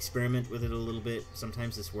experiment with it a little bit.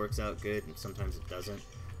 Sometimes this works out good and sometimes it doesn't.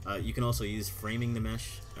 You can also use framing the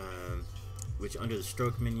mesh, which under the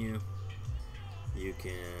stroke menu you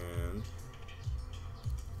can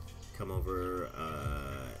come over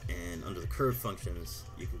and under the curve functions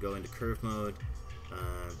you can go into curve mode.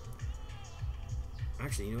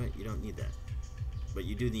 Actually, you know what, you don't need that, but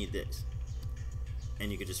you do need this,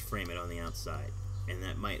 and you can just frame it on the outside, and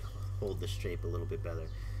that might hold the shape a little bit better.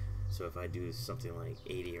 So if I do something like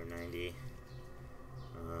 80 or 90,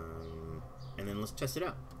 and then let's test it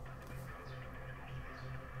out.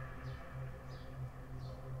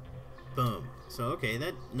 Boom. So okay,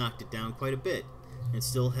 that knocked it down quite a bit. It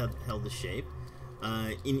still held the shape.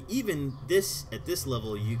 In even this, at this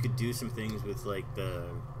level, you could do some things with like the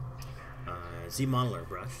ZModeler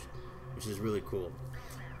brush, which is really cool.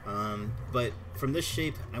 But from this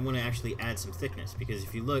shape, I want to actually add some thickness, because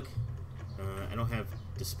if you look, I don't have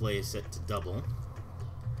display set to double,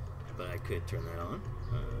 but I could turn that on.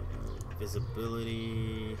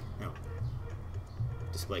 Visibility, no,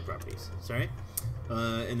 display properties, sorry.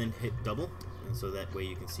 And then hit double, and so that way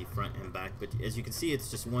you can see front and back. But as you can see, it's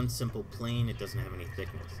just one simple plane. It doesn't have any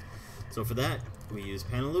thickness. So for that, we use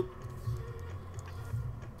panel loop.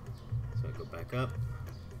 So I go back up,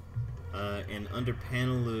 and under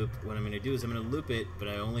panel loop, what I'm going to do is I'm going to loop it, but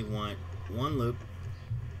I only want one loop,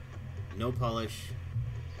 no polish,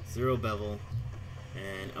 0 bevel,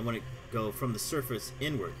 and I want to go from the surface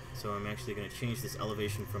inward. So I'm actually going to change this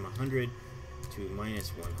elevation from 100 to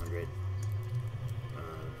 -100,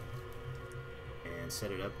 and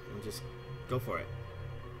set it up and just go for it.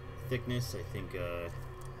 Thickness, I think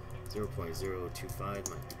 0.025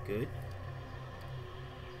 might be good.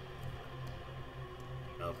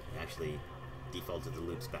 Oh, actually defaulted the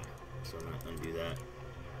loops back, so I'm going to undo that.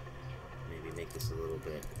 Maybe make this a little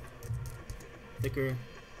bit thicker.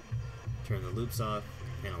 Turn the loops off,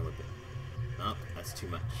 panel loop it. Oh, that's too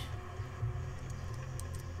much.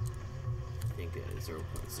 I think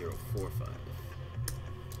 0.045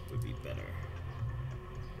 would be better.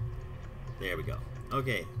 There we go.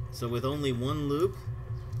 Okay, so with only one loop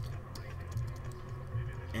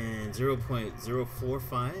and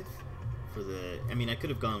 0.045 for the, I mean, I could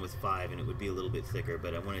have gone with 5 and it would be a little bit thicker,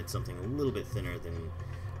 but I wanted something a little bit thinner than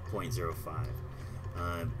 0.05.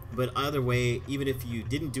 But either way, even if you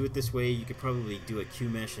didn't do it this way, you could probably do a Q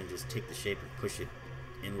mesh and just take the shape and push it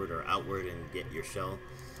inward or outward and get your shell.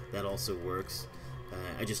 That also works.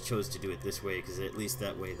 I just chose to do it this way because at least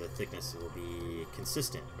that way the thickness will be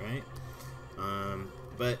consistent, right?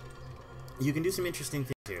 But you can do some interesting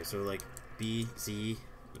things here. So like B, Z,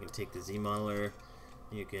 you can take the Z modeler,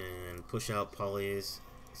 you can push out polys.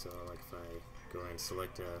 So like if I go and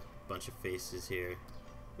select a bunch of faces here,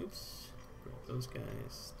 oops, grab those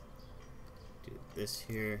guys, do this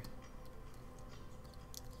here,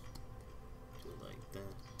 do it like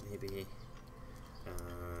that, maybe,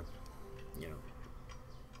 you know,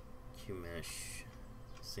 Q mesh,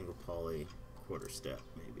 single poly, quarter step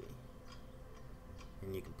maybe,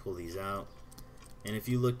 and you can pull these out. And if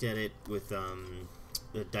you looked at it with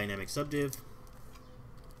the dynamic subdiv,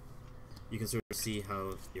 you can sort of see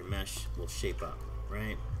how your mesh will shape up,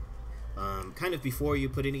 right? Kind of before you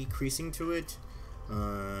put any creasing to it,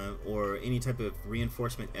 or any type of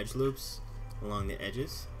reinforcement edge loops along the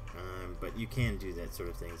edges, but you can do that sort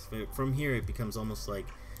of things. From here it becomes almost like,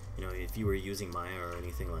 you know, if you were using Maya or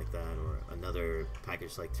anything like that, or another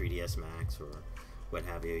package like 3ds Max or what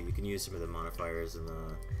have you, you can use some of the modifiers and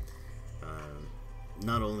the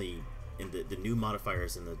not only in the new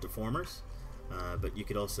modifiers and the deformers, but you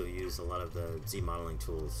could also use a lot of the Z modeling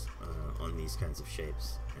tools on these kinds of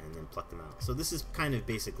shapes and then pluck them out. So this is kind of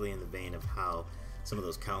basically in the vein of how some of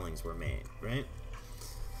those cowlings were made, right?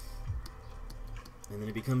 And then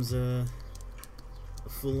it becomes a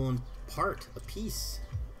full-on part, a piece.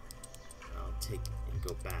 I'll take and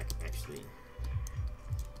go back actually.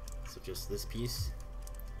 So just this piece,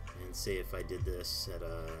 and say if I did this at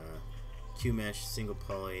a Q mesh single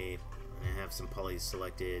poly, and I have some polys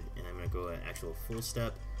selected, and I'm going to go an actual full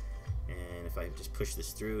step, and if I just push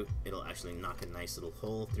this through, it'll actually knock a nice little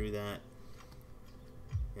hole through that.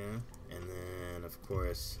 Yeah, and then of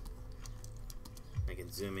course I can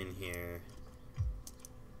zoom in here,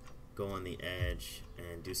 go on the edge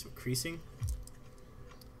and do some creasing.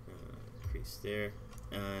 Crease there.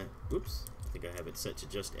 Oops, I think I have it set to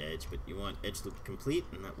just edge, but you want edge loop complete,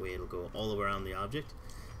 and that way it'll go all around the object.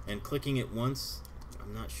 And clicking it once,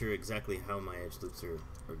 I'm not sure exactly how my edge loops are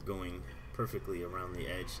going perfectly around the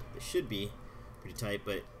edge. They should be pretty tight,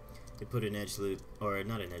 but it put an edge loop, or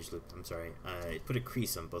not an edge loop, I'm sorry, it put a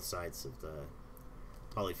crease on both sides of the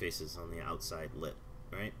poly faces on the outside lip,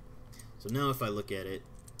 right? So now if I look at it,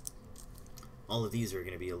 all of these are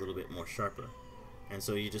going to be a little bit more sharper. And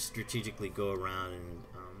so you just strategically go around and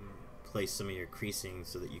place some of your creasing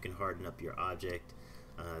so that you can harden up your object.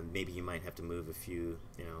 Maybe you might have to move a few,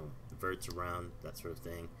 you know, verts around, that sort of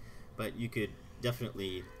thing. But you could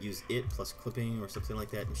definitely use it plus clipping or something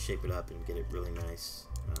like that and shape it up and get it really nice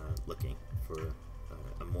looking for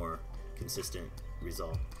a more consistent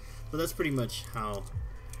result. So that's pretty much how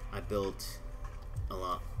I built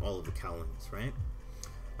all of the cowlings, right?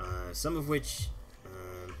 Some of which,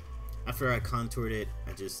 after I contoured it,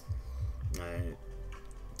 I just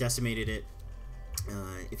decimated it.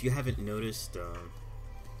 If you haven't noticed,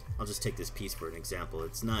 I'll just take this piece for an example.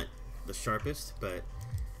 It's not the sharpest, but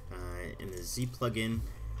in the Z plugin,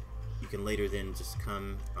 you can later then just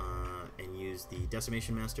come and use the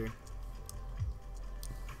decimation master,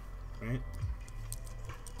 right?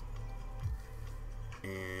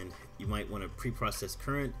 And you might want to pre-process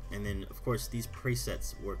current, and then of course these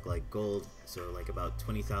presets work like gold, so like about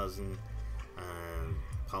 20,000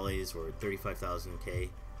 polys or 35,000 K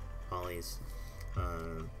polys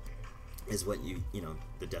is what you know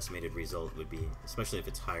the decimated result would be, especially if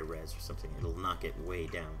it's high res or something. It'll knock it way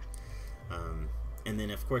down. And then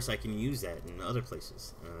of course I can use that in other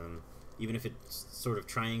places. Even if it's sort of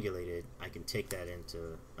triangulated, I can take that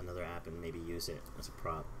into another app and maybe use it as a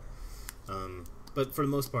prop. But for the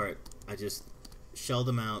most part, I just shelled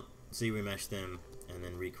them out, Z-remeshed them, and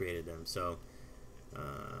then recreated them. So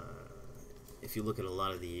if you look at a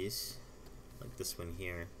lot of these, like this one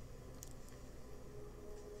here,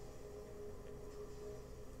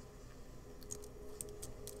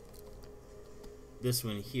 this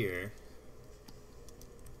one here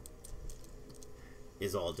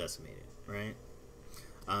is all decimated, right?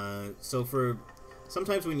 So for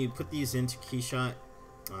sometimes when you put these into Keyshot,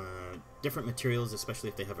 different materials, especially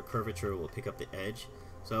if they have a curvature, will pick up the edge.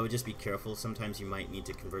 So I would just be careful. Sometimes you might need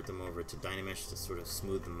to convert them over to Dynamesh to sort of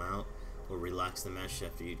smooth them out, or relax the mesh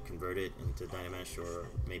after you convert it into Dynamesh, or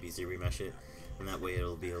maybe Z-remesh it, and that way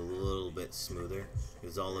it'll be a little bit smoother,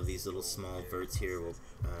 because all of these little small verts here will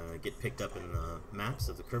get picked up in the maps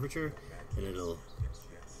of the curvature, and it'll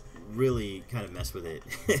really kind of mess with it.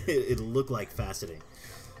 It'll look like faceting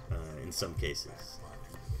in some cases.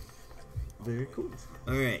 Very cool.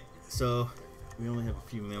 Alright, so we only have a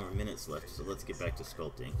few more minutes left, so let's get back to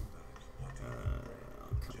sculpting.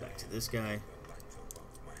 I'll come back to this guy.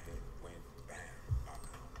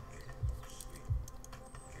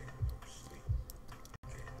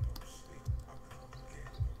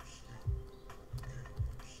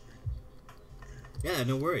 Yeah,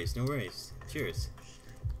 no worries, no worries. Cheers.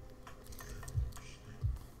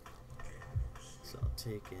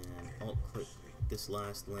 take and alt click this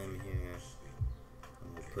last limb here,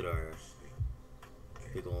 and we'll put our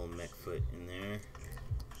big old mech foot in there.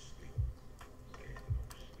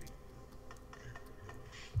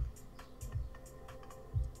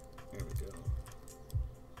 There we go.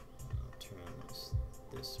 I'll turn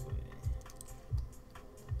this way.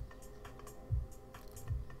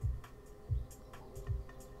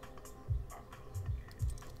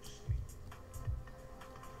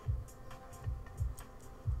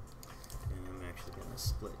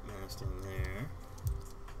 Split mast on there.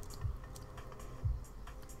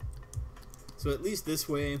 So at least this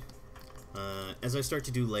way, as I start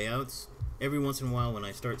to do layouts, every once in a while when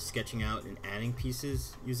I start sketching out and adding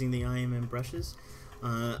pieces using the IMM brushes,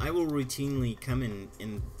 I will routinely come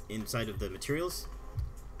inside of the materials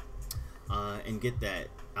and get that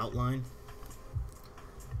outline,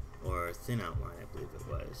 or thin outline, I believe it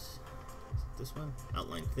was. Is it this one?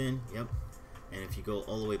 Outline thin, yep. And if you go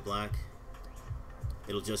all the way black,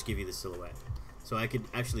 it'll just give you the silhouette. So I could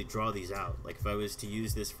actually draw these out. Like if I was to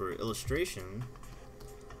use this for illustration,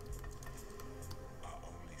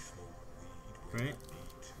 right?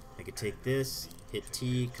 I could take this, hit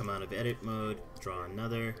T, come out of edit mode, draw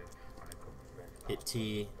another, hit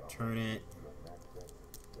T, turn it,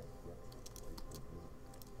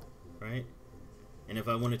 right? And if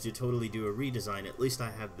I wanted to totally do a redesign, at least I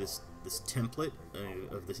have this template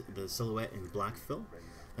of the silhouette in black fill.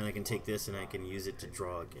 And I can take this and I can use it to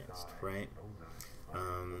draw against, right?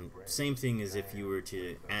 Same thing as if you were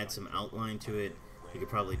to add some outline to it. You could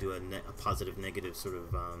probably do a positive negative sort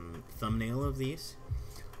of thumbnail of these,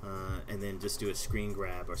 and then just do a screen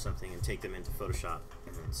grab or something and take them into Photoshop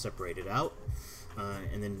and then separate it out,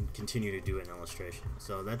 and then continue to do an illustration.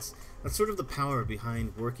 So that's sort of the power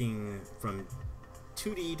behind working from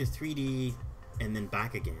 2D to 3D and then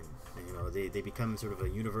back again. You know, they become sort of a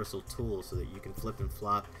universal tool so that you can flip and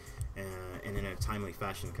flop and in a timely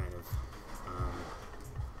fashion kind of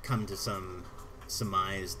come to some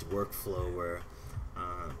surmised workflow where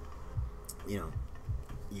you know,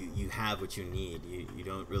 you have what you need. You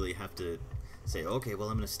don't really have to say, okay, well,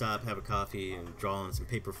 I'm going to stop, have a coffee, and draw on some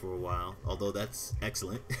paper for a while, although that's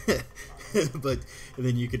excellent. But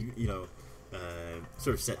then you could, you know,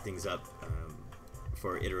 sort of set things up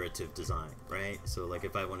for iterative design, right? So like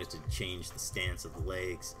if I wanted to change the stance of the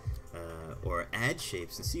legs or add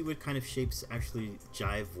shapes and see what kind of shapes actually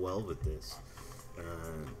jive well with this,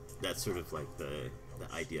 that's sort of like the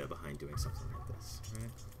idea behind doing something like this, right?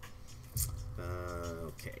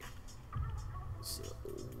 Okay, so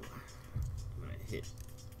I'm gonna hit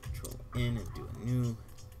Control N and do a new,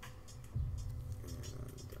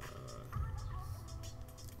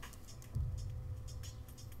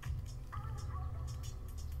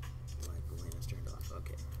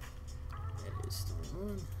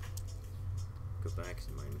 go back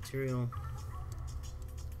to my material,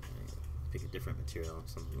 pick a different material,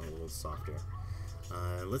 something a little softer.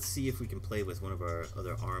 Let's see if we can play with one of our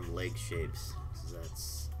other arm leg shapes.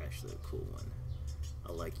 That's actually a cool one.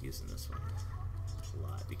 I like using this one a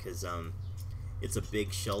lot because it's a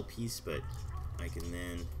big shell piece, but I can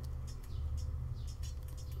then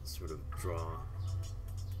sort of draw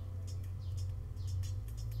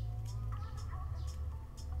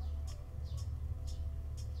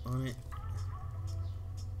on it,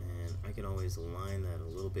 and I can always align that a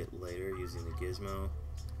little bit later using the gizmo.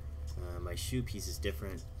 My shoe piece is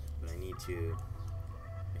different, but I need to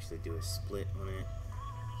actually do a split on it.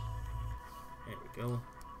 There we go.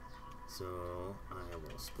 So I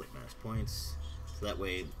will split mask points, so that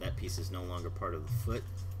way that piece is no longer part of the foot.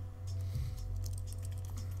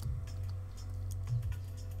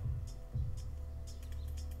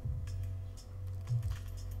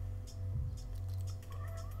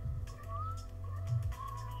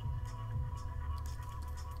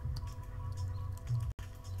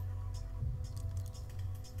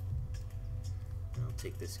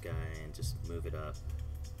 Take this guy and just move it up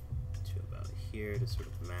to about here to sort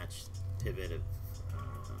of match the pivot of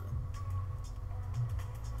the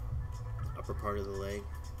upper part of the leg.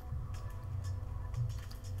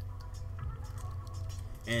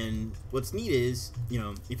 And what's neat is, you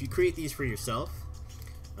know, if you create these for yourself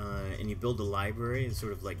and you build a library, a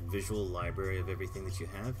sort of like visual library of everything that you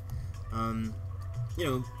have, you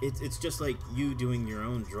know, it's just like you doing your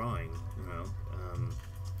own drawing, you know,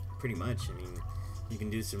 pretty much. I mean, you can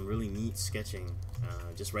do some really neat sketching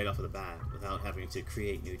just right off of the bat without having to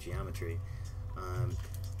create new geometry.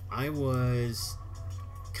 I was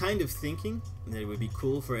kind of thinking that it would be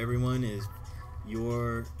cool for everyone is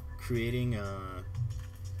you're creating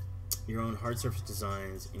your own hard surface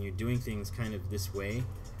designs and you're doing things kind of this way,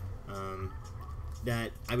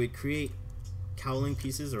 that I would create cowling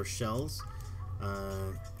pieces or shells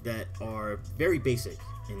that are very basic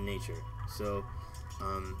in nature. So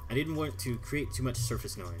I didn't want to create too much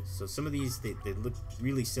surface noise. So some of these, they look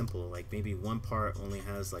really simple, like maybe one part only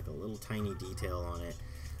has like a little tiny detail on it.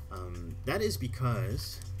 That is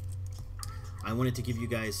because I wanted to give you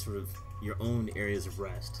guys sort of your own areas of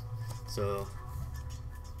rest. So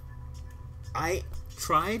I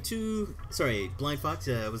tried to, sorry, Blind Fox,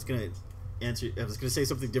 I was gonna say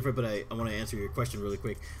something different, but I want to answer your question really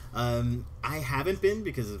quick. I haven't been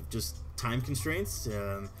because of just time constraints.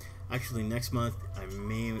 Actually, next month I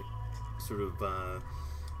may sort of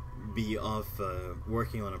be off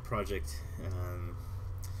working on a project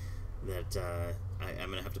that I'm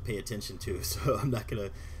gonna have to pay attention to, so I'm not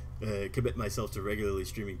gonna commit myself to regularly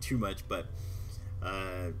streaming too much. But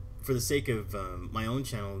for the sake of my own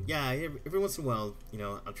channel, yeah, every once in a while, you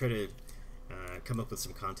know, I'll try to come up with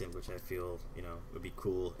some content which I feel, you know, would be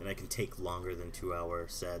cool, and I can take longer than 2-hour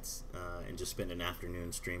sets and just spend an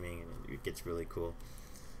afternoon streaming, and it gets really cool.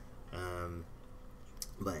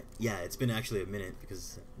 But yeah, it's been actually a minute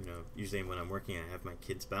because, you know, usually when I'm working I have my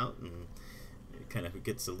kids about, and it kind of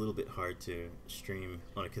gets a little bit hard to stream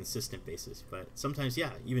on a consistent basis. But sometimes,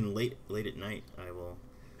 yeah, even late at night I will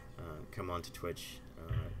come on to Twitch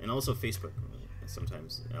and also Facebook.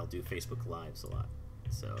 Sometimes I'll do Facebook Lives a lot,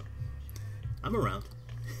 so I'm around.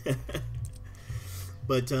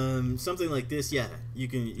 But something like this, yeah, you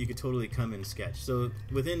could totally come and sketch. So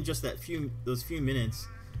within just those few minutes,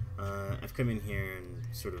 I've come in here and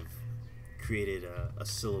sort of created a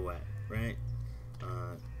silhouette, right?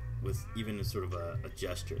 With even a sort of a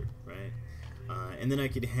gesture, right? And then I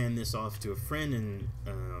could hand this off to a friend, and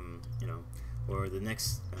you know, or the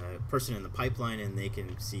next person in the pipeline, and they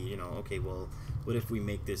can see, you know, okay, well, what if we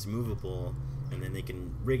make this movable, and then they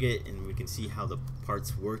can rig it, and we can see how the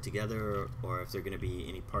parts work together, or if there are going to be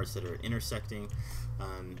any parts that are intersecting.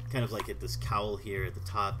 Kind of like at this cowl here at the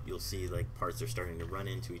top, you'll see like parts are starting to run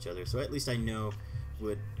into each other. So at least I know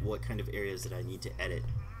what kind of areas that I need to edit.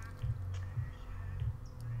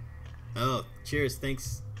 Oh, cheers!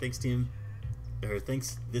 Thanks team, or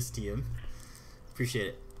thanks this team. Appreciate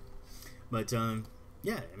it. But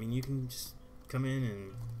yeah, I mean, you can just come in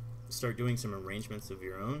and start doing some arrangements of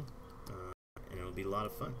your own, and it'll be a lot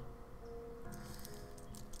of fun.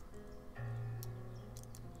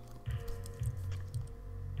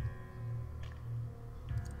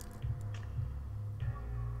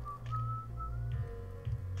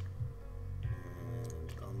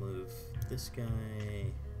 And I'll move this guy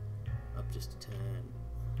up just a tad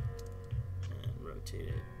and rotate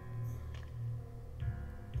it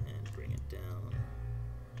and bring it down.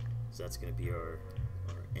 So that's going to be our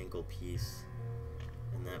ankle piece,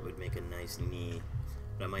 and that would make a nice knee.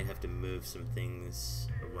 But I might have to move some things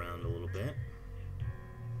around a little bit.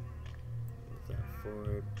 Move that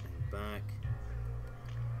forward and back.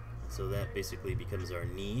 So that basically becomes our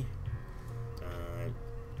knee.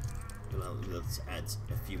 Well, let's add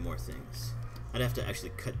a few more things. I'd have to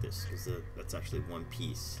actually cut this because that's actually one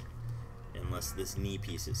piece, unless this knee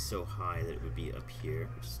piece is so high that it would be up here,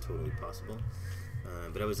 which is totally possible.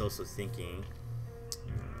 But I was also thinking,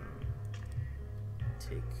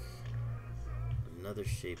 take another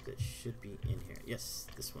shape that should be in here. Yes,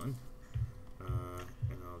 this one.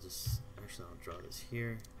 And I'll draw this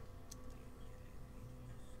here.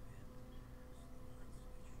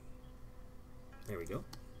 There we go.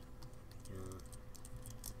 And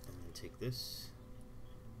then take this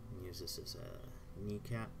and use this as a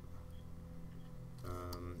kneecap.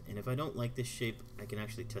 And if I don't like this shape, I can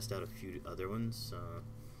actually test out a few other ones.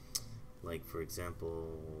 Like, for example,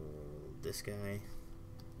 this guy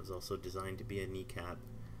was also designed to be a kneecap,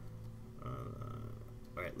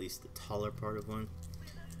 or at least the taller part of one.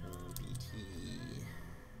 BT.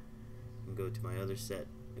 And go to my other set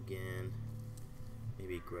again.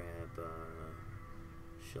 Maybe grab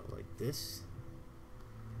a shell like this.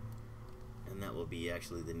 And that will be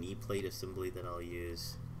actually the knee plate assembly that I'll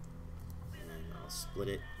use. And I'll split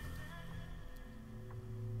it.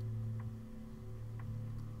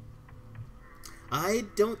 I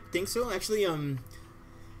don't think so. Actually,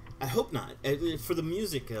 I hope not. For the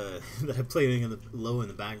music that I'm playing low in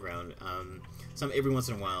the background, every once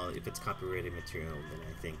in a while, if it's copyrighted material, then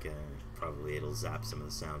I think probably it'll zap some of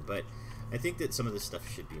the sound. But I think that some of this stuff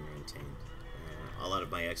should be maintained. A lot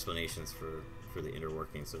of my explanations for the inner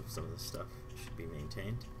workings of some of this stuff should be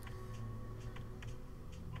maintained.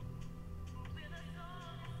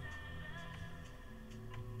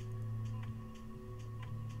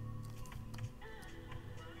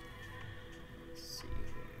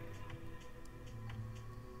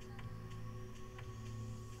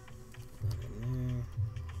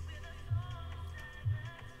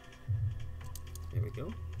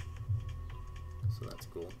 so that's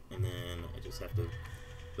cool. And then I just have to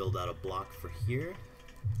build out a block for here.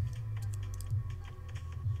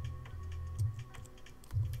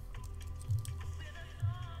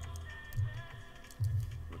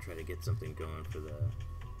 We'll try to get something going for the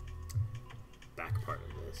back part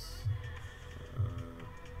of this.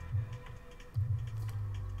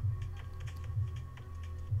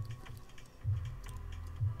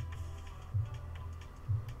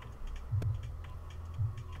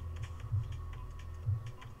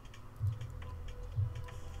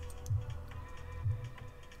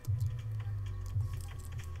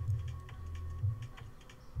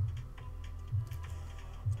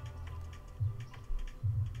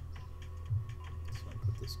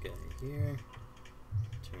 This guy here,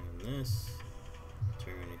 turn this,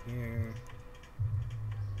 turn it here,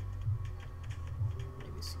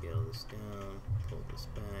 maybe scale this down, pull this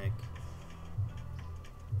back,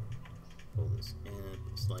 pull this in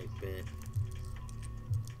a slight bit.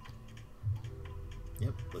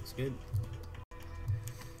 Yep, looks good.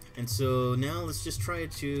 And so now let's just try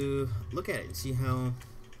to look at it and see how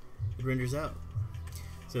it renders out.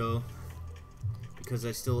 So because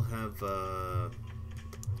I still have the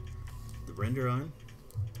render on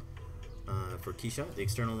for Keyshot, the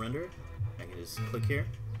external render, I can just click here.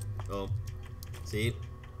 Oh, see,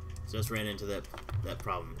 just ran into that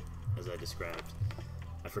problem as I described.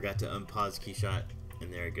 I forgot to unpause Keyshot,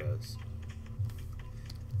 and there it goes.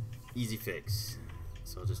 Easy fix.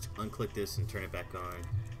 So I'll just unclick this and turn it back on.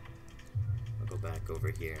 I'll go back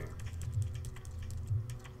over here.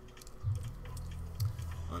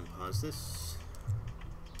 Unpause this.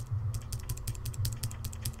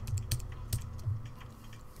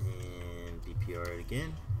 DPR it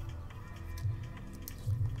again.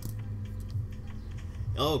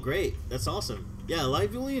 Oh, great! That's awesome. Yeah,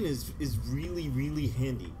 Live Boolean is really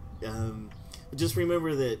handy. Just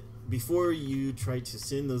remember that before you try to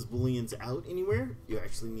send those booleans out anywhere, you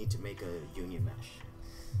actually need to make a union mesh.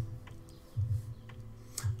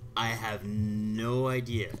 I have no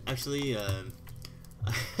idea. Actually,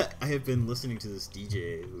 I have been listening to this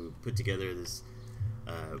DJ who put together this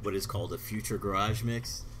what is called a future garage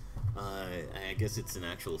mix. I guess it's an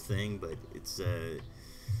actual thing, but it's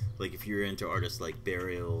like if you're into artists like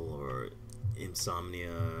Burial or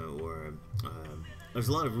Insomnia, or there's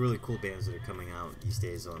a lot of really cool bands that are coming out these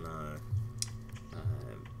days on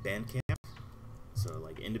Bandcamp. So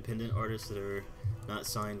like independent artists that are not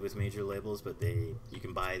signed with major labels, but you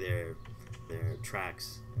can buy their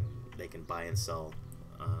tracks, and they can buy and sell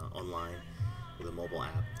online with a mobile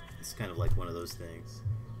app. It's kind of like one of those things.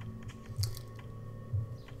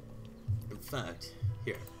 In fact,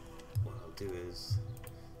 here, what I'll do is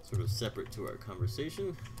sort of separate to our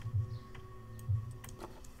conversation.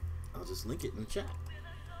 I'll just link it in the chat.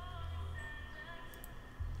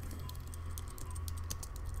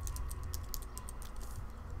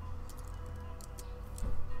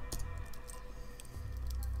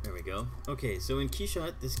 There we go. Okay, so in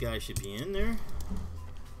Keyshot, this guy should be in there.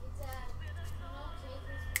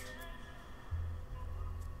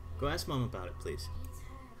 Go ask Mom about it, please.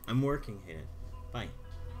 I'm working here. Bye.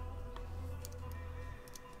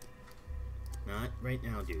 Not right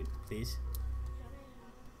now, dude. Please.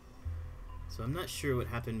 So I'm not sure what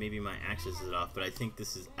happened. Maybe my axis is off, but I think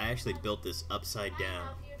this is... I actually built this upside down.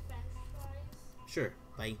 Sure.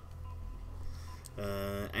 Bye.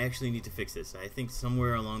 I actually need to fix this. I think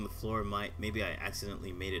somewhere along the floor maybe I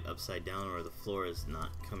accidentally made it upside down, or the floor is not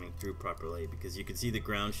coming through properly, because you can see the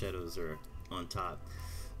ground shadows are on top.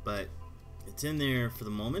 But it's in there for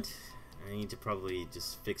the moment. I need to probably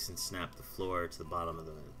just fix and snap the floor to the bottom of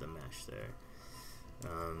the mesh there.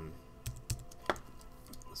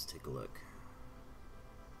 Let's take a look.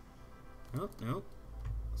 Nope, nope.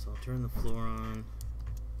 So I'll turn the floor on.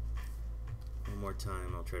 One more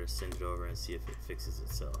time, I'll try to send it over and see if it fixes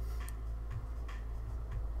itself.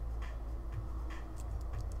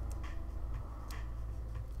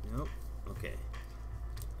 Nope. Okay.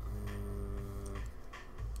 I'm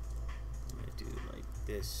gonna do like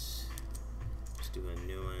this. Just do a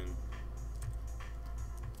new one.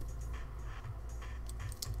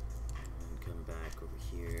 And come back over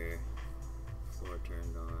here. Floor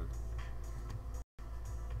turned on.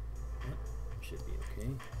 Yep, should be okay.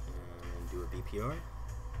 And do a BPR,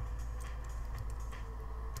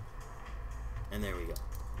 and there we go.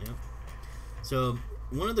 Yep. So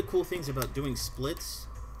one of the cool things about doing splits,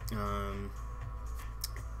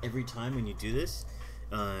 every time when you do this,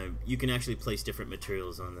 you can actually place different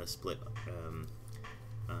materials on the split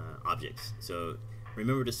objects. So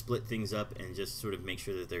remember to split things up and just sort of make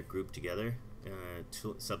sure that they're grouped together,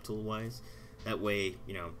 subtool wise. That way,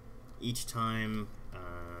 you know, each time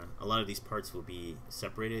a lot of these parts will be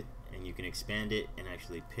separated, and you can expand it and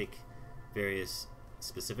actually pick various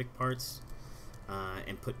specific parts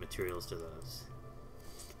and put materials to those.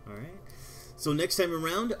 Alright, so next time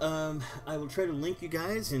around, I will try to link you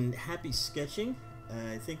guys, and happy sketching.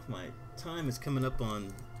 I think my time is coming up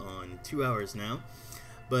on 2 hours now.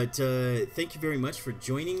 But thank you very much for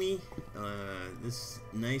joining me this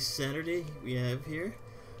nice Saturday we have here.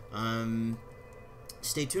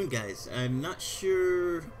 Stay tuned, guys. I'm not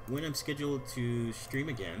sure when I'm scheduled to stream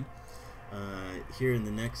again here in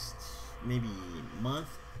the next maybe month,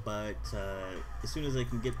 but as soon as I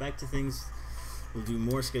can get back to things, we'll do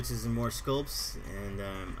more sketches and more sculpts, and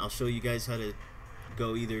I'll show you guys how to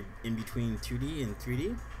go either in between 2D and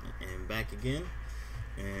 3D and back again.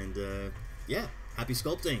 And yeah, happy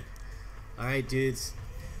sculpting. Alright, dudes,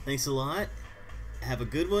 thanks a lot. Have a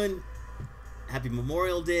good one. Happy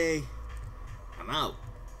Memorial Day. I'm out.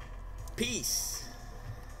 Peace.